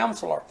says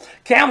Counselor.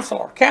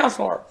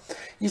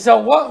 You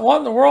say, what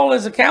in the world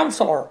is a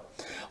counselor?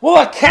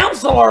 Well, a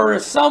counselor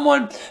is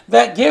someone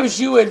that gives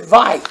you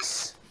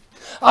advice.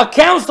 A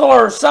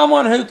counselor is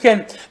someone who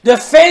can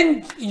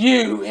defend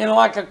you in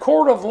like a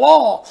court of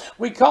law.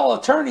 We call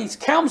attorneys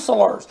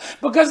counselors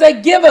because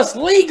they give us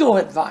legal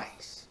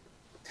advice.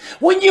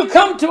 When you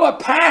come to a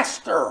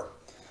pastor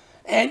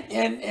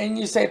and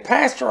you say,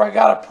 "Pastor, I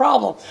got a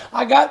problem."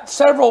 I got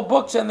several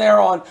books in there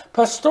on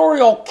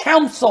pastoral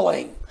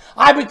counseling.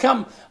 I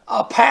become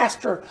a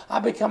pastor. I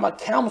become a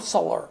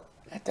counselor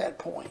at that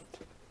point.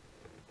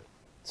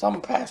 Some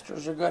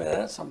pastors are good at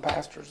it. Some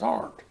pastors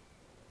aren't.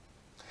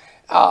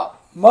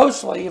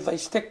 Mostly, if they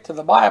stick to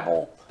the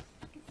Bible,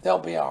 they'll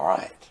be all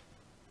right.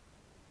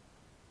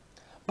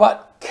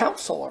 But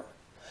counselor,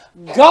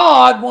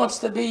 God wants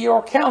to be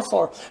your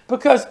counselor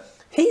because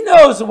he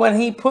knows when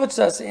he puts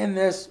us in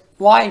this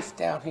life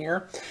down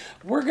here,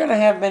 we're going to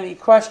have many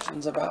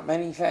questions about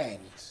many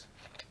things.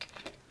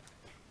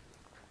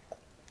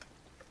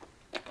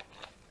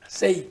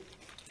 See,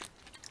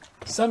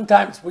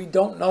 sometimes we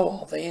don't know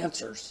all the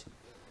answers.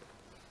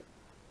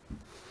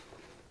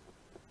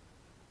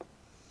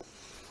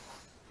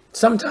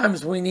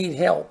 Sometimes we need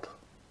help.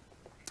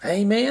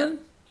 Amen?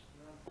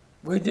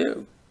 We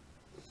do.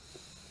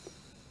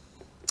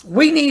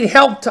 We need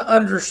help to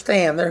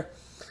understand.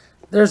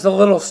 There's a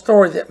little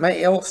story that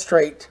may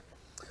illustrate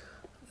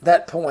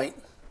that point.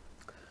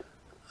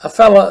 A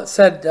fellow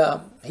said,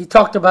 he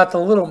talked about the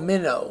little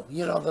minnow,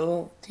 you know,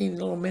 the teeny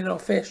little minnow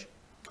fish.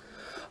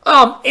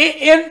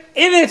 In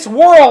its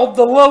world,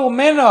 the little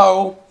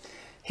minnow,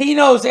 he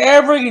knows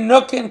every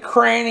nook and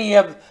cranny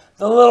of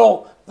the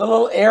little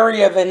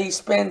area that he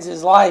spends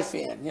his life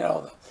in. You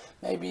know,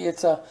 maybe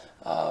it's a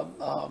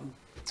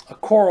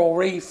coral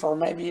reef, or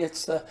maybe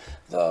it's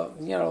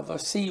the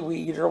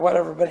seaweed or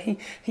whatever. But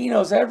he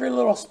knows every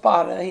little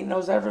spot, and he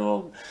knows every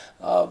little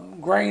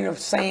grain of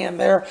sand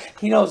there.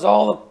 He knows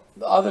all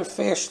the other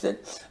fish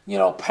that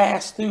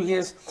pass through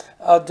his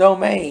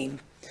domain.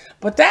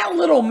 But that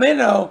little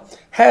minnow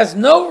has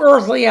no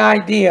earthly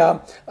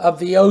idea of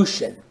the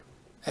ocean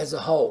as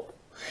a whole.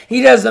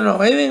 He doesn't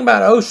know anything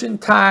about ocean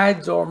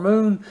tides or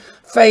moon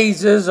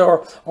phases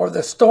or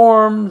the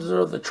storms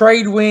or the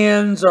trade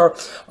winds or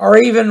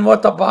even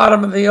what the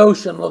bottom of the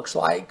ocean looks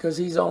like, because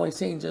he's only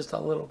seen just a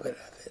little bit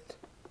of it.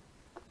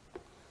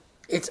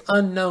 It's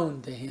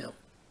unknown to him.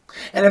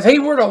 And if he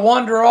were to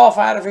wander off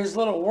out of his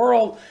little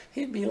world,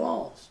 he'd be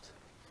lost.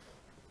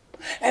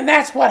 And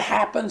that's what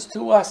happens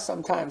to us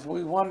sometimes.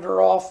 We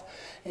wander off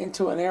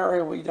into an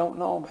area we don't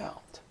know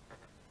about.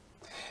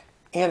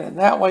 And in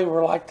that way,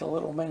 we're like the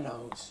little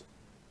minnows.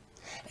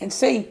 And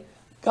see,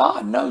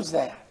 God knows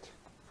that.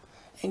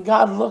 And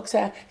God looks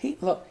at, he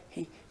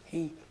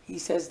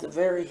says the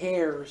very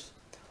hairs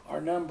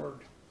are numbered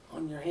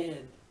on your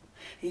head.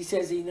 He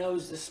says he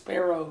knows the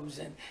sparrows,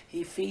 and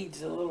he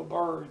feeds the little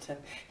birds, and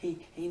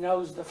he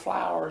knows the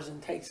flowers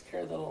and takes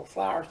care of the little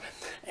flowers.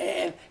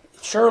 And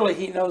surely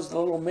he knows the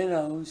little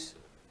minnows.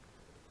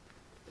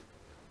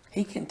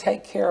 He can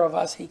take care of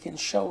us. He can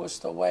show us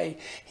the way.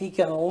 He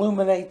can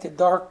illuminate the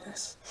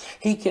darkness.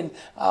 He can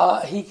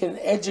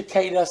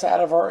educate us out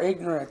of our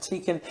ignorance. He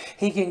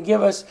can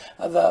give us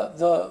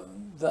the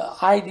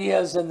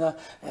ideas and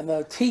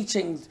the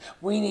teachings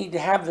we need to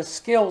have, the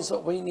skills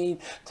that we need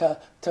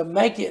to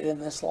make it in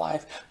this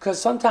life. Because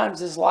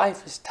sometimes this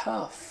life is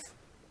tough.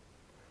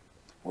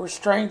 We're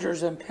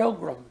strangers and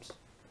pilgrims.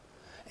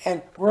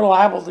 And we're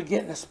liable to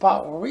get in a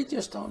spot where we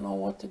just don't know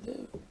what to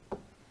do.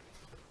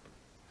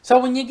 So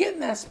when you get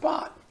in that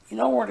spot, you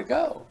know where to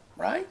go,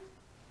 right?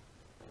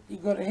 You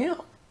go to him.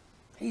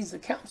 He's the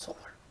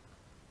counselor.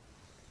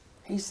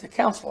 He's the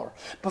counselor.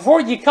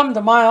 Before you come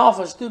to my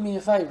office, do me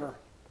a favor.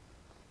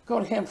 Go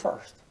to him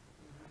first.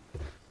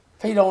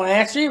 If he don't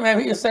answer you,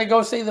 maybe he'll say,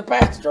 go see the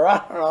pastor.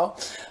 I don't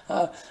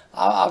know.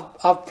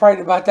 I've prayed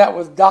about that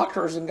with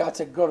doctors, and God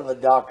said, go to the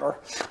doctor.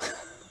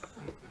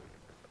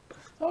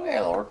 Okay,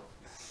 Lord.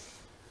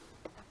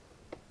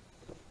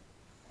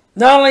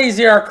 Not only is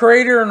he our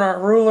creator and our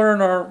ruler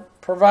and our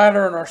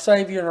provider and our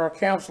savior and our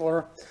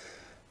counselor,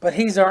 but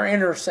he's our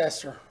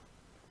intercessor.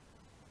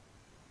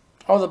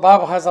 Oh, the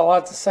Bible has a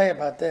lot to say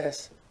about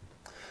this.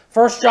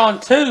 1 John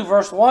 2,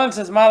 verse 1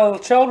 says, My little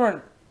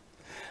children,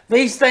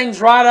 these things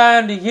write I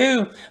unto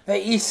you,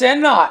 that ye sin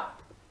not.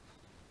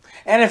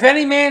 And if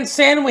any man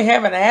sin, we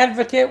have an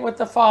advocate with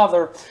the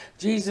Father,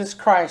 Jesus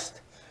Christ,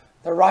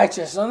 the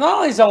righteous. And not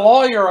only is he a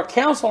lawyer or a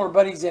counselor,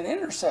 but he's an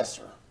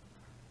intercessor.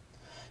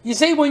 You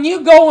see, when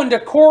you go into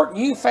court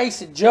and you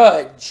face a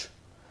judge,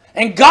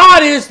 and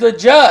God is the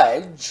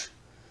judge,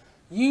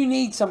 you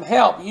need some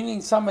help. You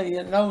need somebody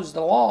that knows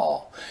the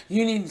law.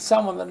 You need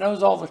someone that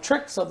knows all the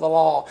tricks of the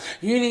law.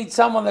 You need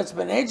someone that's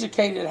been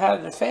educated how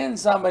to defend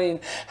somebody and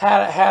how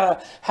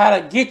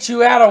to get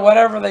you out of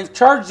whatever they've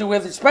charged you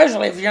with,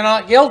 especially if you're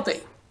not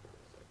guilty.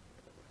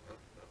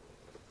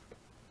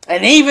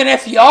 And even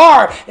if you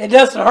are, it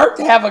doesn't hurt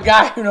to have a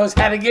guy who knows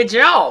how to get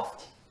you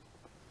off.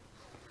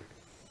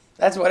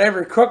 That's what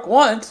every crook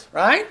wants,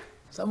 right?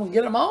 Someone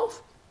get them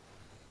off.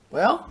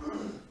 Well,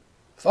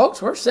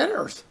 folks, we're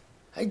sinners.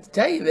 I hate to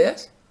tell you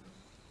this.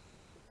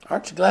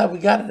 Aren't you glad we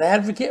got an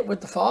advocate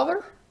with the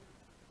Father?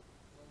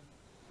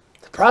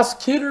 The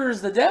prosecutor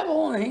is the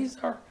devil, and he's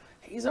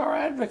our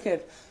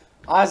advocate.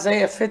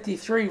 Isaiah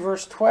 53,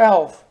 verse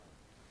 12.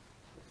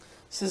 It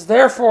says,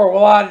 Therefore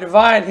will I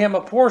divide him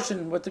a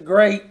portion with the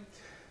great,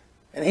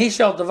 and he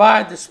shall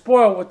divide the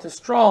spoil with the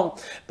strong.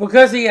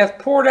 Because he hath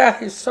poured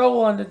out his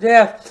soul unto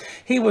death,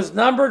 he was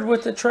numbered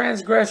with the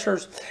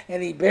transgressors,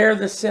 and he bare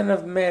the sin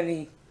of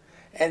many,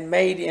 and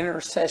made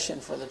intercession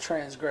for the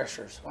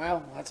transgressors.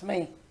 Well, that's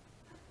me.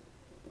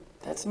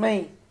 That's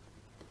me.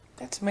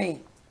 That's me.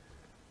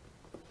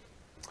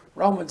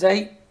 Romans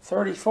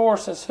 8:34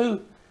 says, Who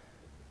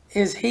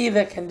is he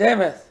that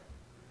condemneth?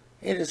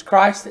 It is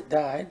Christ that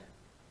died.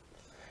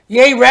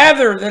 Yea,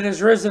 rather, that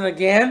is risen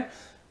again,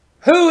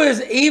 who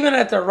is even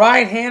at the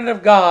right hand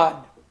of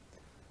God,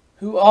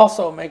 who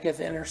also maketh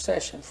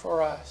intercession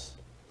for us.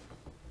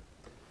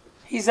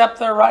 He's up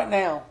there right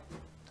now,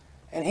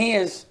 and he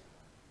is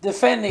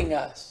defending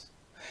us.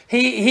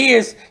 He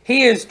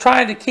is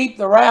trying to keep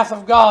the wrath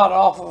of God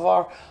off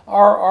of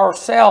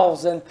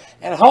ourselves, and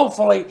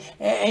hopefully,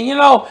 and you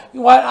know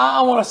what,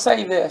 I want to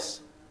say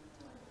this.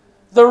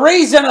 The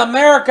reason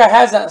America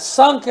hasn't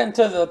sunk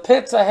into the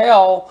pits of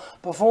hell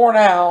before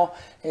now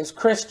is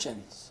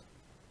Christians.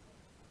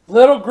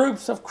 Little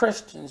groups of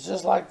Christians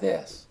just like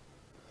this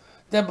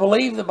that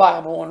believe the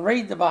Bible and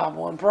read the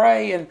Bible and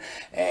pray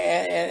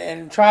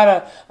and try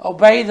to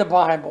obey the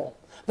Bible.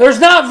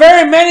 There's not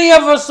very many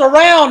of us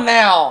around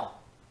now.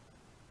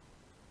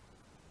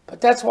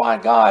 But that's why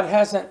God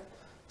hasn't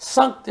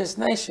sunk this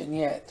nation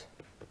yet.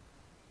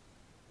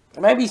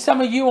 Maybe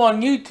some of you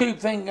on YouTube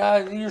think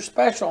you're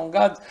special and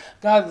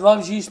God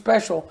loves you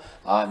special.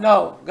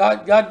 No,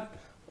 God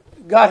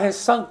has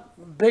sunk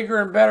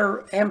bigger and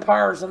better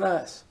empires than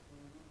us.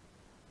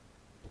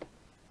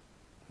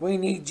 We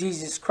need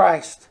Jesus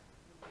Christ,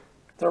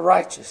 the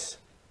righteous.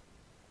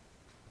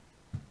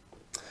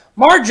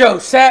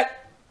 Marjo sat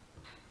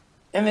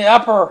in the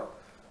upper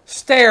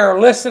stair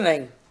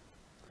listening.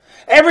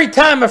 Every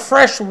time a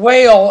fresh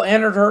wail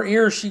entered her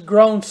ears, she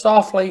groaned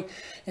softly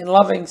in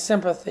loving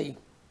sympathy.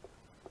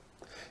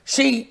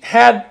 She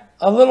had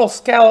a little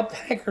scalloped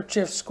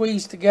handkerchief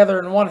squeezed together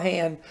in one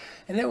hand,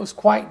 and it was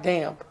quite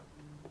damp.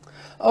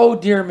 Oh,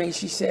 dear me,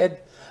 she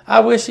said. I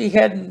wish he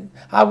hadn't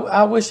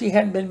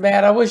been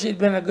bad. I wish he'd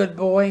been a good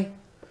boy.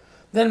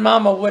 Then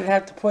Mama wouldn't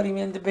have to put him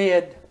into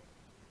bed,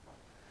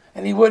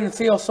 and he wouldn't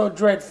feel so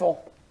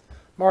dreadful.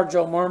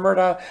 Marjo murmured,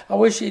 I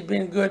wish he'd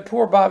been good.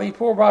 Poor Bobby,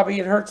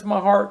 it hurts my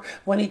heart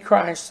when he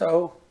cries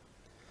so.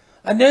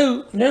 A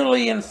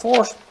newly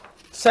enforced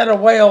set of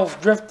wails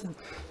drifted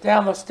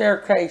down the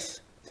staircase,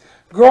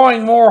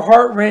 growing more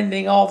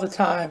heartrending all the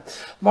time.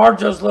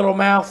 Marjo's little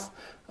mouth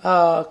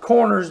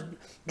corners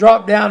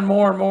dropped down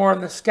more and more,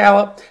 and the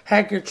scalloped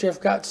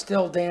handkerchief got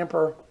still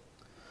damper.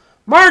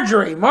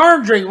 Marjorie, why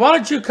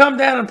don't you come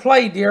down and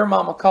play, dear?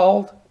 Mama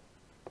called.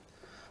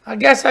 I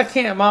guess I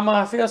can't, Mama.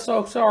 I feel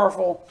so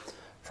sorrowful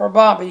for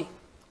Bobby,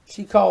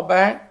 she called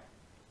back.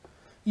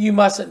 You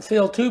mustn't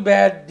feel too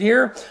bad,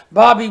 dear.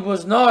 Bobby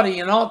was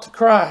naughty and ought to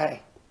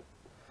cry.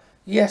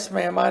 Yes,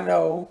 ma'am, I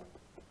know,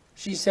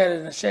 she said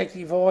in a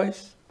shaky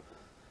voice.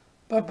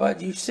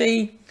 But you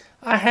see,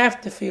 I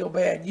have to feel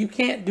bad. You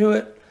can't do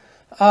it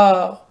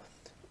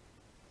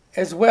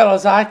as well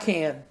as I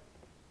can,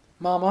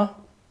 Mama,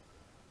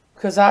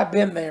 because I've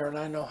been there and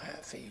I know how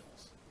it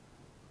feels.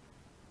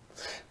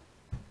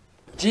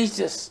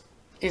 Jesus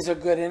is a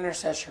good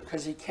intercessor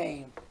because he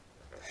came.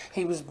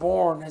 He was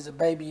born as a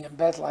baby in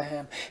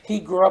Bethlehem. He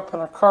grew up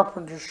in a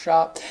carpenter's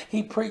shop.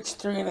 He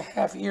preached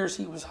 3.5 years.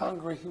 He was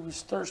hungry. He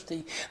was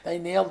thirsty. They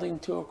nailed him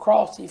to a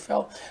cross. He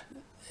felt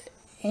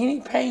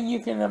any pain you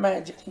can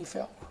imagine. He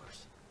felt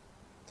worse.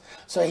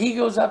 So he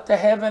goes up to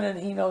heaven and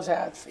he knows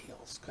how it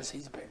feels because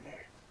he's been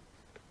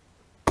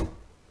there.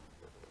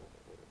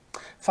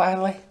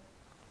 Finally,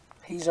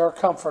 he's our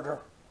comforter.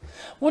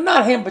 Well,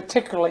 not him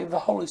particularly, the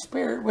Holy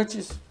Spirit, which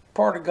is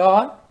part of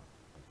God.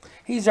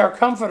 He's our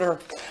comforter.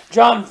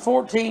 John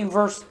 14,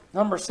 verse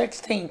number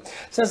 16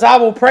 says, I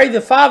will pray the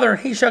Father, and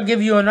he shall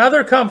give you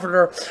another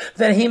comforter,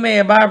 that he may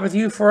abide with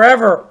you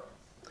forever.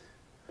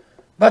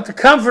 But the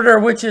Comforter,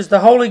 which is the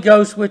Holy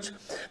Ghost, which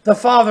the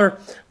Father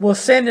will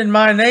send in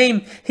my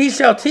name, he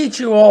shall teach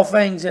you all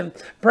things and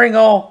bring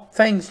all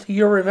things to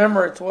your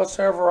remembrance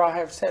whatsoever I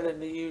have said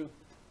unto you.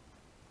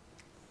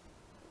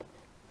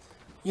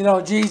 You know,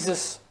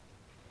 Jesus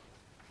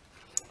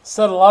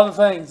said a lot of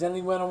things and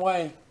he went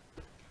away.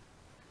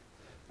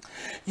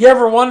 You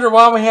ever wonder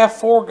why we have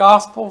 4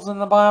 Gospels in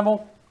the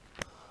Bible?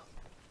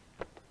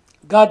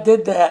 God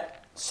did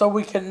that so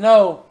we can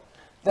know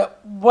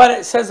that what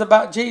it says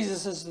about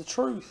Jesus is the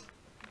truth.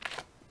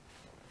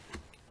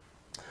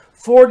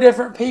 4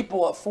 different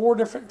people at 4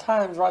 different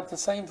times write the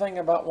same thing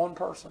about one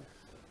person.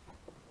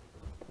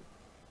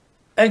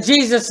 And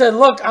Jesus said,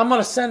 look, I'm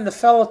going to send the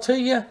fellow to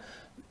you,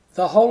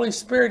 the Holy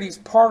Spirit. He's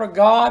part of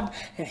God,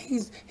 and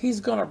he's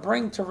going to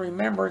bring to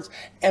remembrance.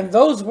 And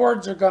those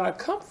words are going to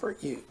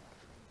comfort you.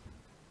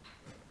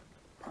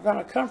 Are going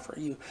to comfort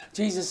you.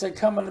 Jesus said,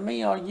 come unto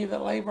me, all you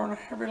that labor and are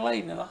heavy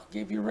laden, and I'll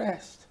give you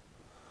rest.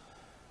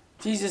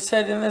 Jesus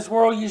said, in this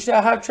world you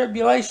shall have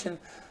tribulation.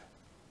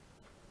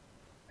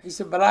 He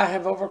said, but I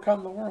have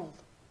overcome the world.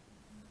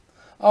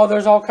 Oh,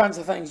 there's all kinds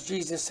of things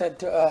Jesus said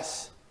to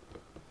us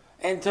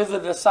and to the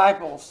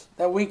disciples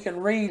that we can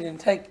read and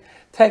take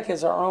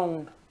as our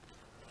own.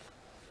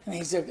 And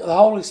he said, the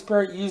Holy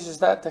Spirit uses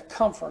that to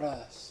comfort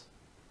us.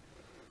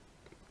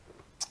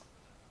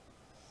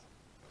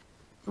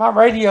 My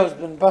radio's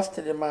been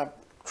busted in my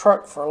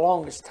truck for the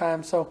longest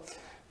time. So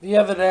the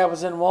other day I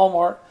was in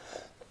Walmart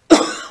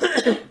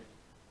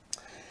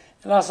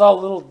and I saw a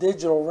little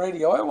digital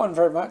radio. It wasn't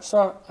very much.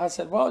 So I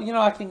said, well, you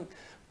know, I can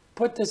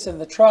put this in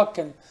the truck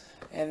and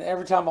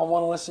every time I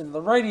want to listen to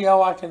the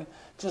radio, I can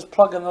just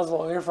plug in those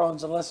little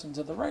earphones and listen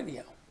to the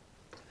radio.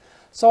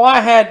 So I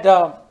had,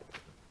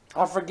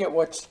 I forget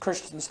what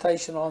Christian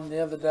station on the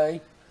other day.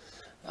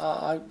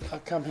 I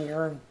come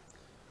here and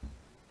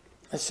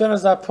as soon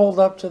as I pulled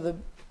up to the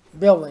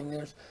building,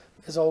 there's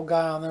this old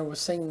guy on there was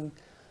singing,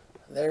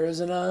 there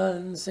is an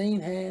unseen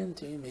hand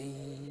to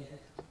me.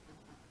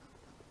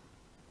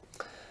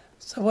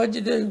 So what'd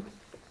you do?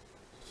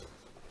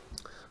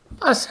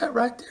 I sat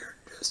right there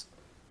and just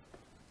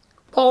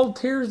bawled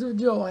tears of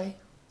joy.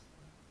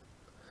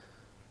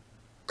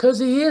 Because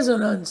he is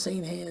an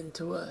unseen hand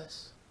to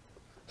us.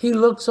 He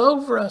looks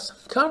over us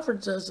and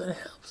comforts us and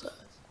helps us.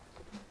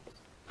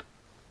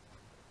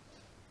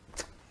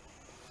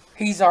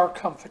 He's our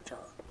comforter.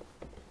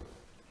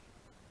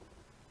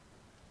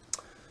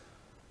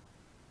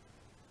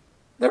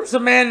 There was a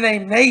man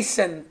named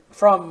Nason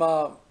from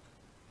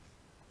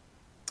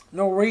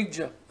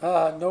Norwegia,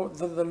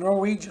 the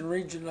Norwegian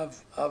region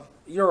of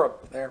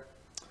Europe there.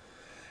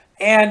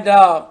 And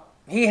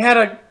he had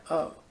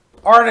a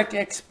Arctic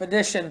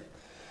expedition,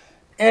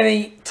 and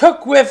he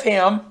took with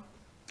him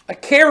a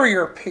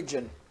carrier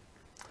pigeon.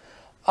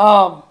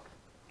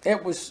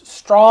 It was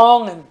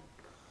strong and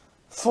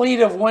fleet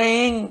of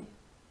wing.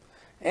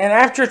 And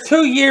after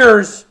 2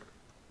 years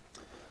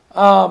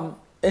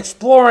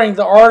exploring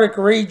the Arctic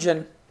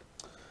region,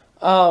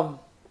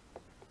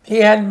 he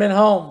hadn't been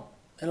home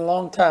in a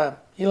long time.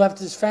 He left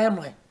his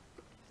family.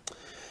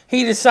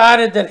 He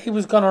decided that he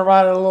was going to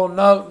write a little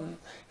note, and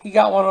he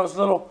got one of those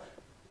little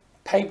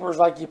papers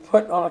like you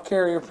put on a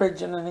carrier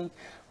pigeon, and he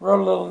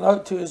wrote a little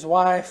note to his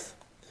wife,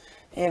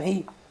 and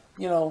he,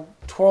 you know,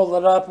 twirled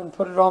it up and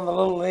put it on the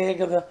little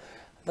leg of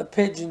the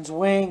pigeon's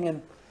wing,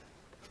 and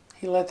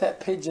he let that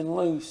pigeon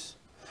loose.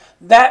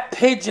 That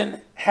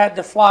pigeon had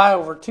to fly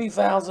over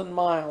 2,000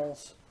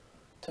 miles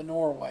to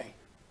Norway.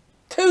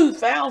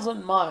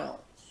 2,000 miles.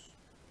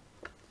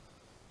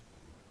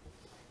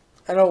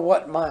 I know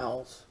what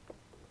miles.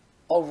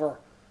 Over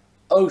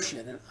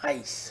ocean and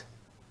ice.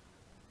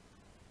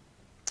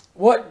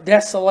 What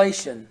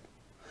desolation.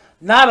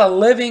 Not a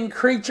living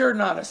creature,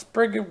 not a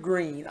sprig of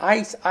green.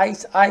 Ice,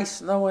 ice, ice,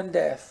 snow and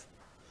death.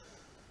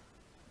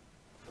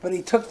 But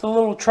he took the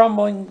little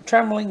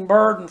trembling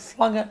bird and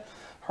flung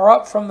her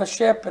up from the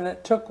ship, and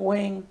it took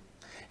wing.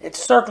 It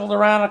circled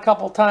around a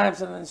couple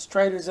times and then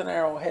straight as an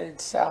arrow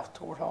headed south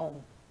toward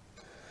home.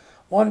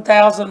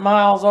 1,000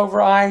 miles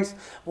over ice,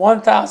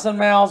 1,000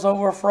 miles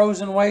over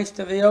frozen waste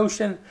of the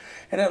ocean,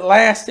 and at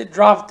last it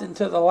dropped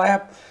into the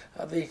lap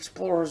of the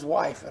explorer's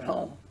wife at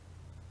home.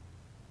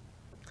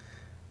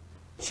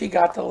 She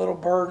got the little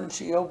bird and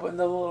she opened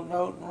the little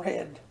note and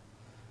read.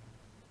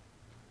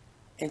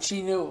 And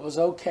she knew it was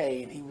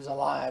okay and he was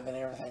alive and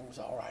everything was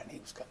all right and he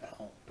was coming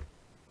home.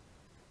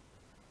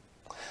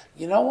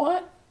 You know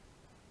what?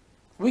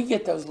 We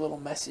get those little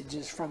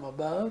messages from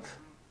above.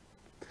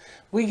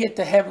 We get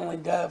the heavenly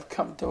dove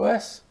come to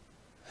us.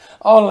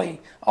 Only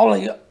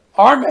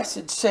our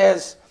message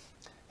says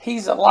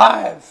he's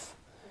alive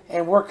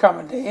and we're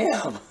coming to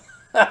him.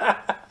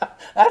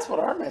 That's what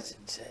our message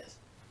says.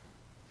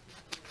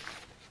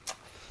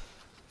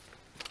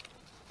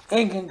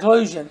 In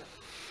conclusion,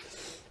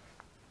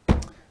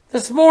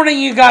 this morning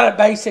you got a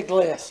basic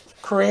list.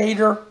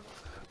 Creator,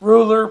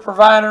 ruler,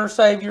 provider,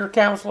 savior,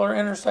 counselor,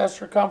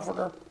 intercessor,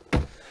 comforter.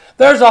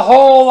 There's a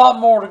whole lot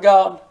more to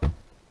God.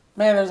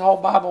 Man, there's a whole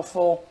Bible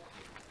full.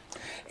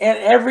 And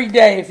every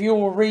day, if you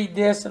will read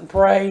this and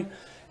pray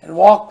and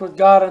walk with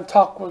God and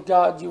talk with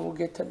God, you will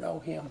get to know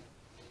Him.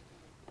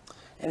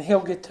 And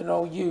He'll get to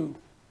know you.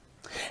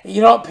 And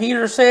you know what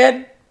Peter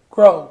said?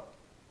 Grow.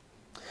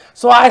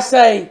 So I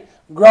say,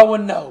 grow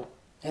and know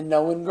and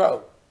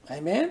grow.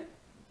 Amen?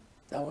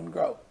 Know and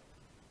grow.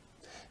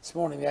 This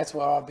morning, that's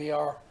what ought to be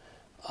our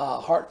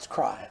heart's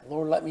cry.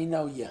 Lord, let me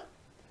know you.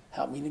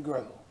 Help me to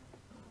grow.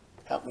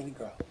 Help me to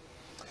grow.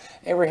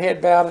 Every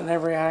head bowed and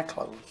every eye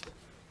closed.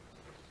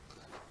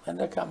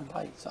 Linda, come and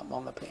play something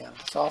on the piano,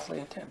 softly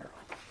and tenderly.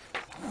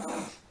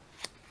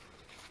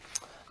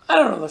 I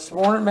don't know, this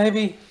morning,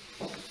 maybe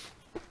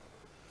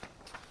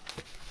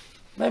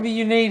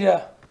you need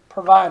a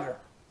provider.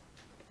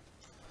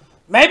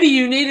 Maybe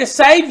you need a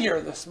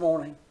Savior this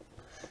morning.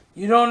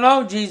 You don't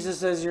know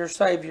Jesus as your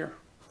Savior.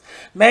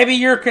 Maybe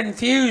you're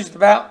confused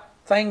about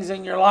things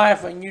in your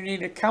life and you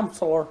need a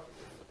counselor.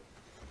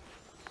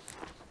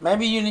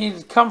 Maybe you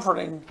need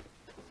comforting.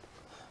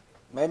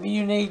 Maybe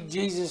you need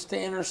Jesus to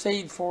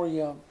intercede for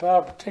you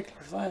about a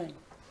particular thing.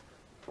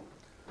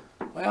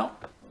 Well,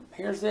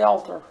 here's the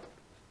altar.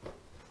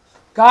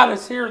 God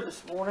is here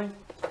this morning.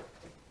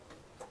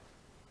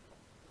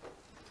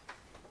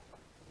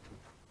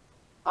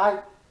 I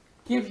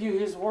give you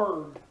His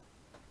Word.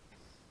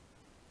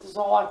 This is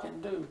all I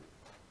can do.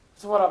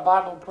 This is what a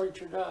Bible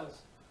preacher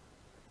does,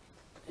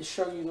 is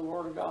show you the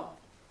Word of God.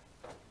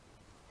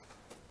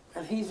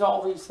 And He's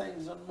all these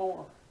things and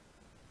more.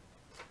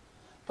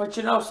 But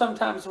you know,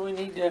 sometimes we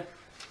need to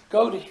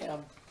go to Him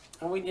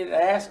and we need to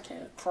ask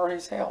Him for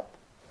His help.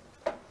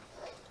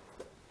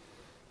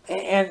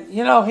 And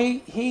you know,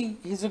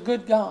 He's a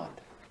good God.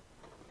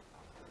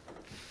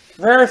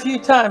 Very few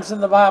times in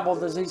the Bible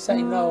does He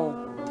say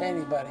no to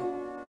anybody.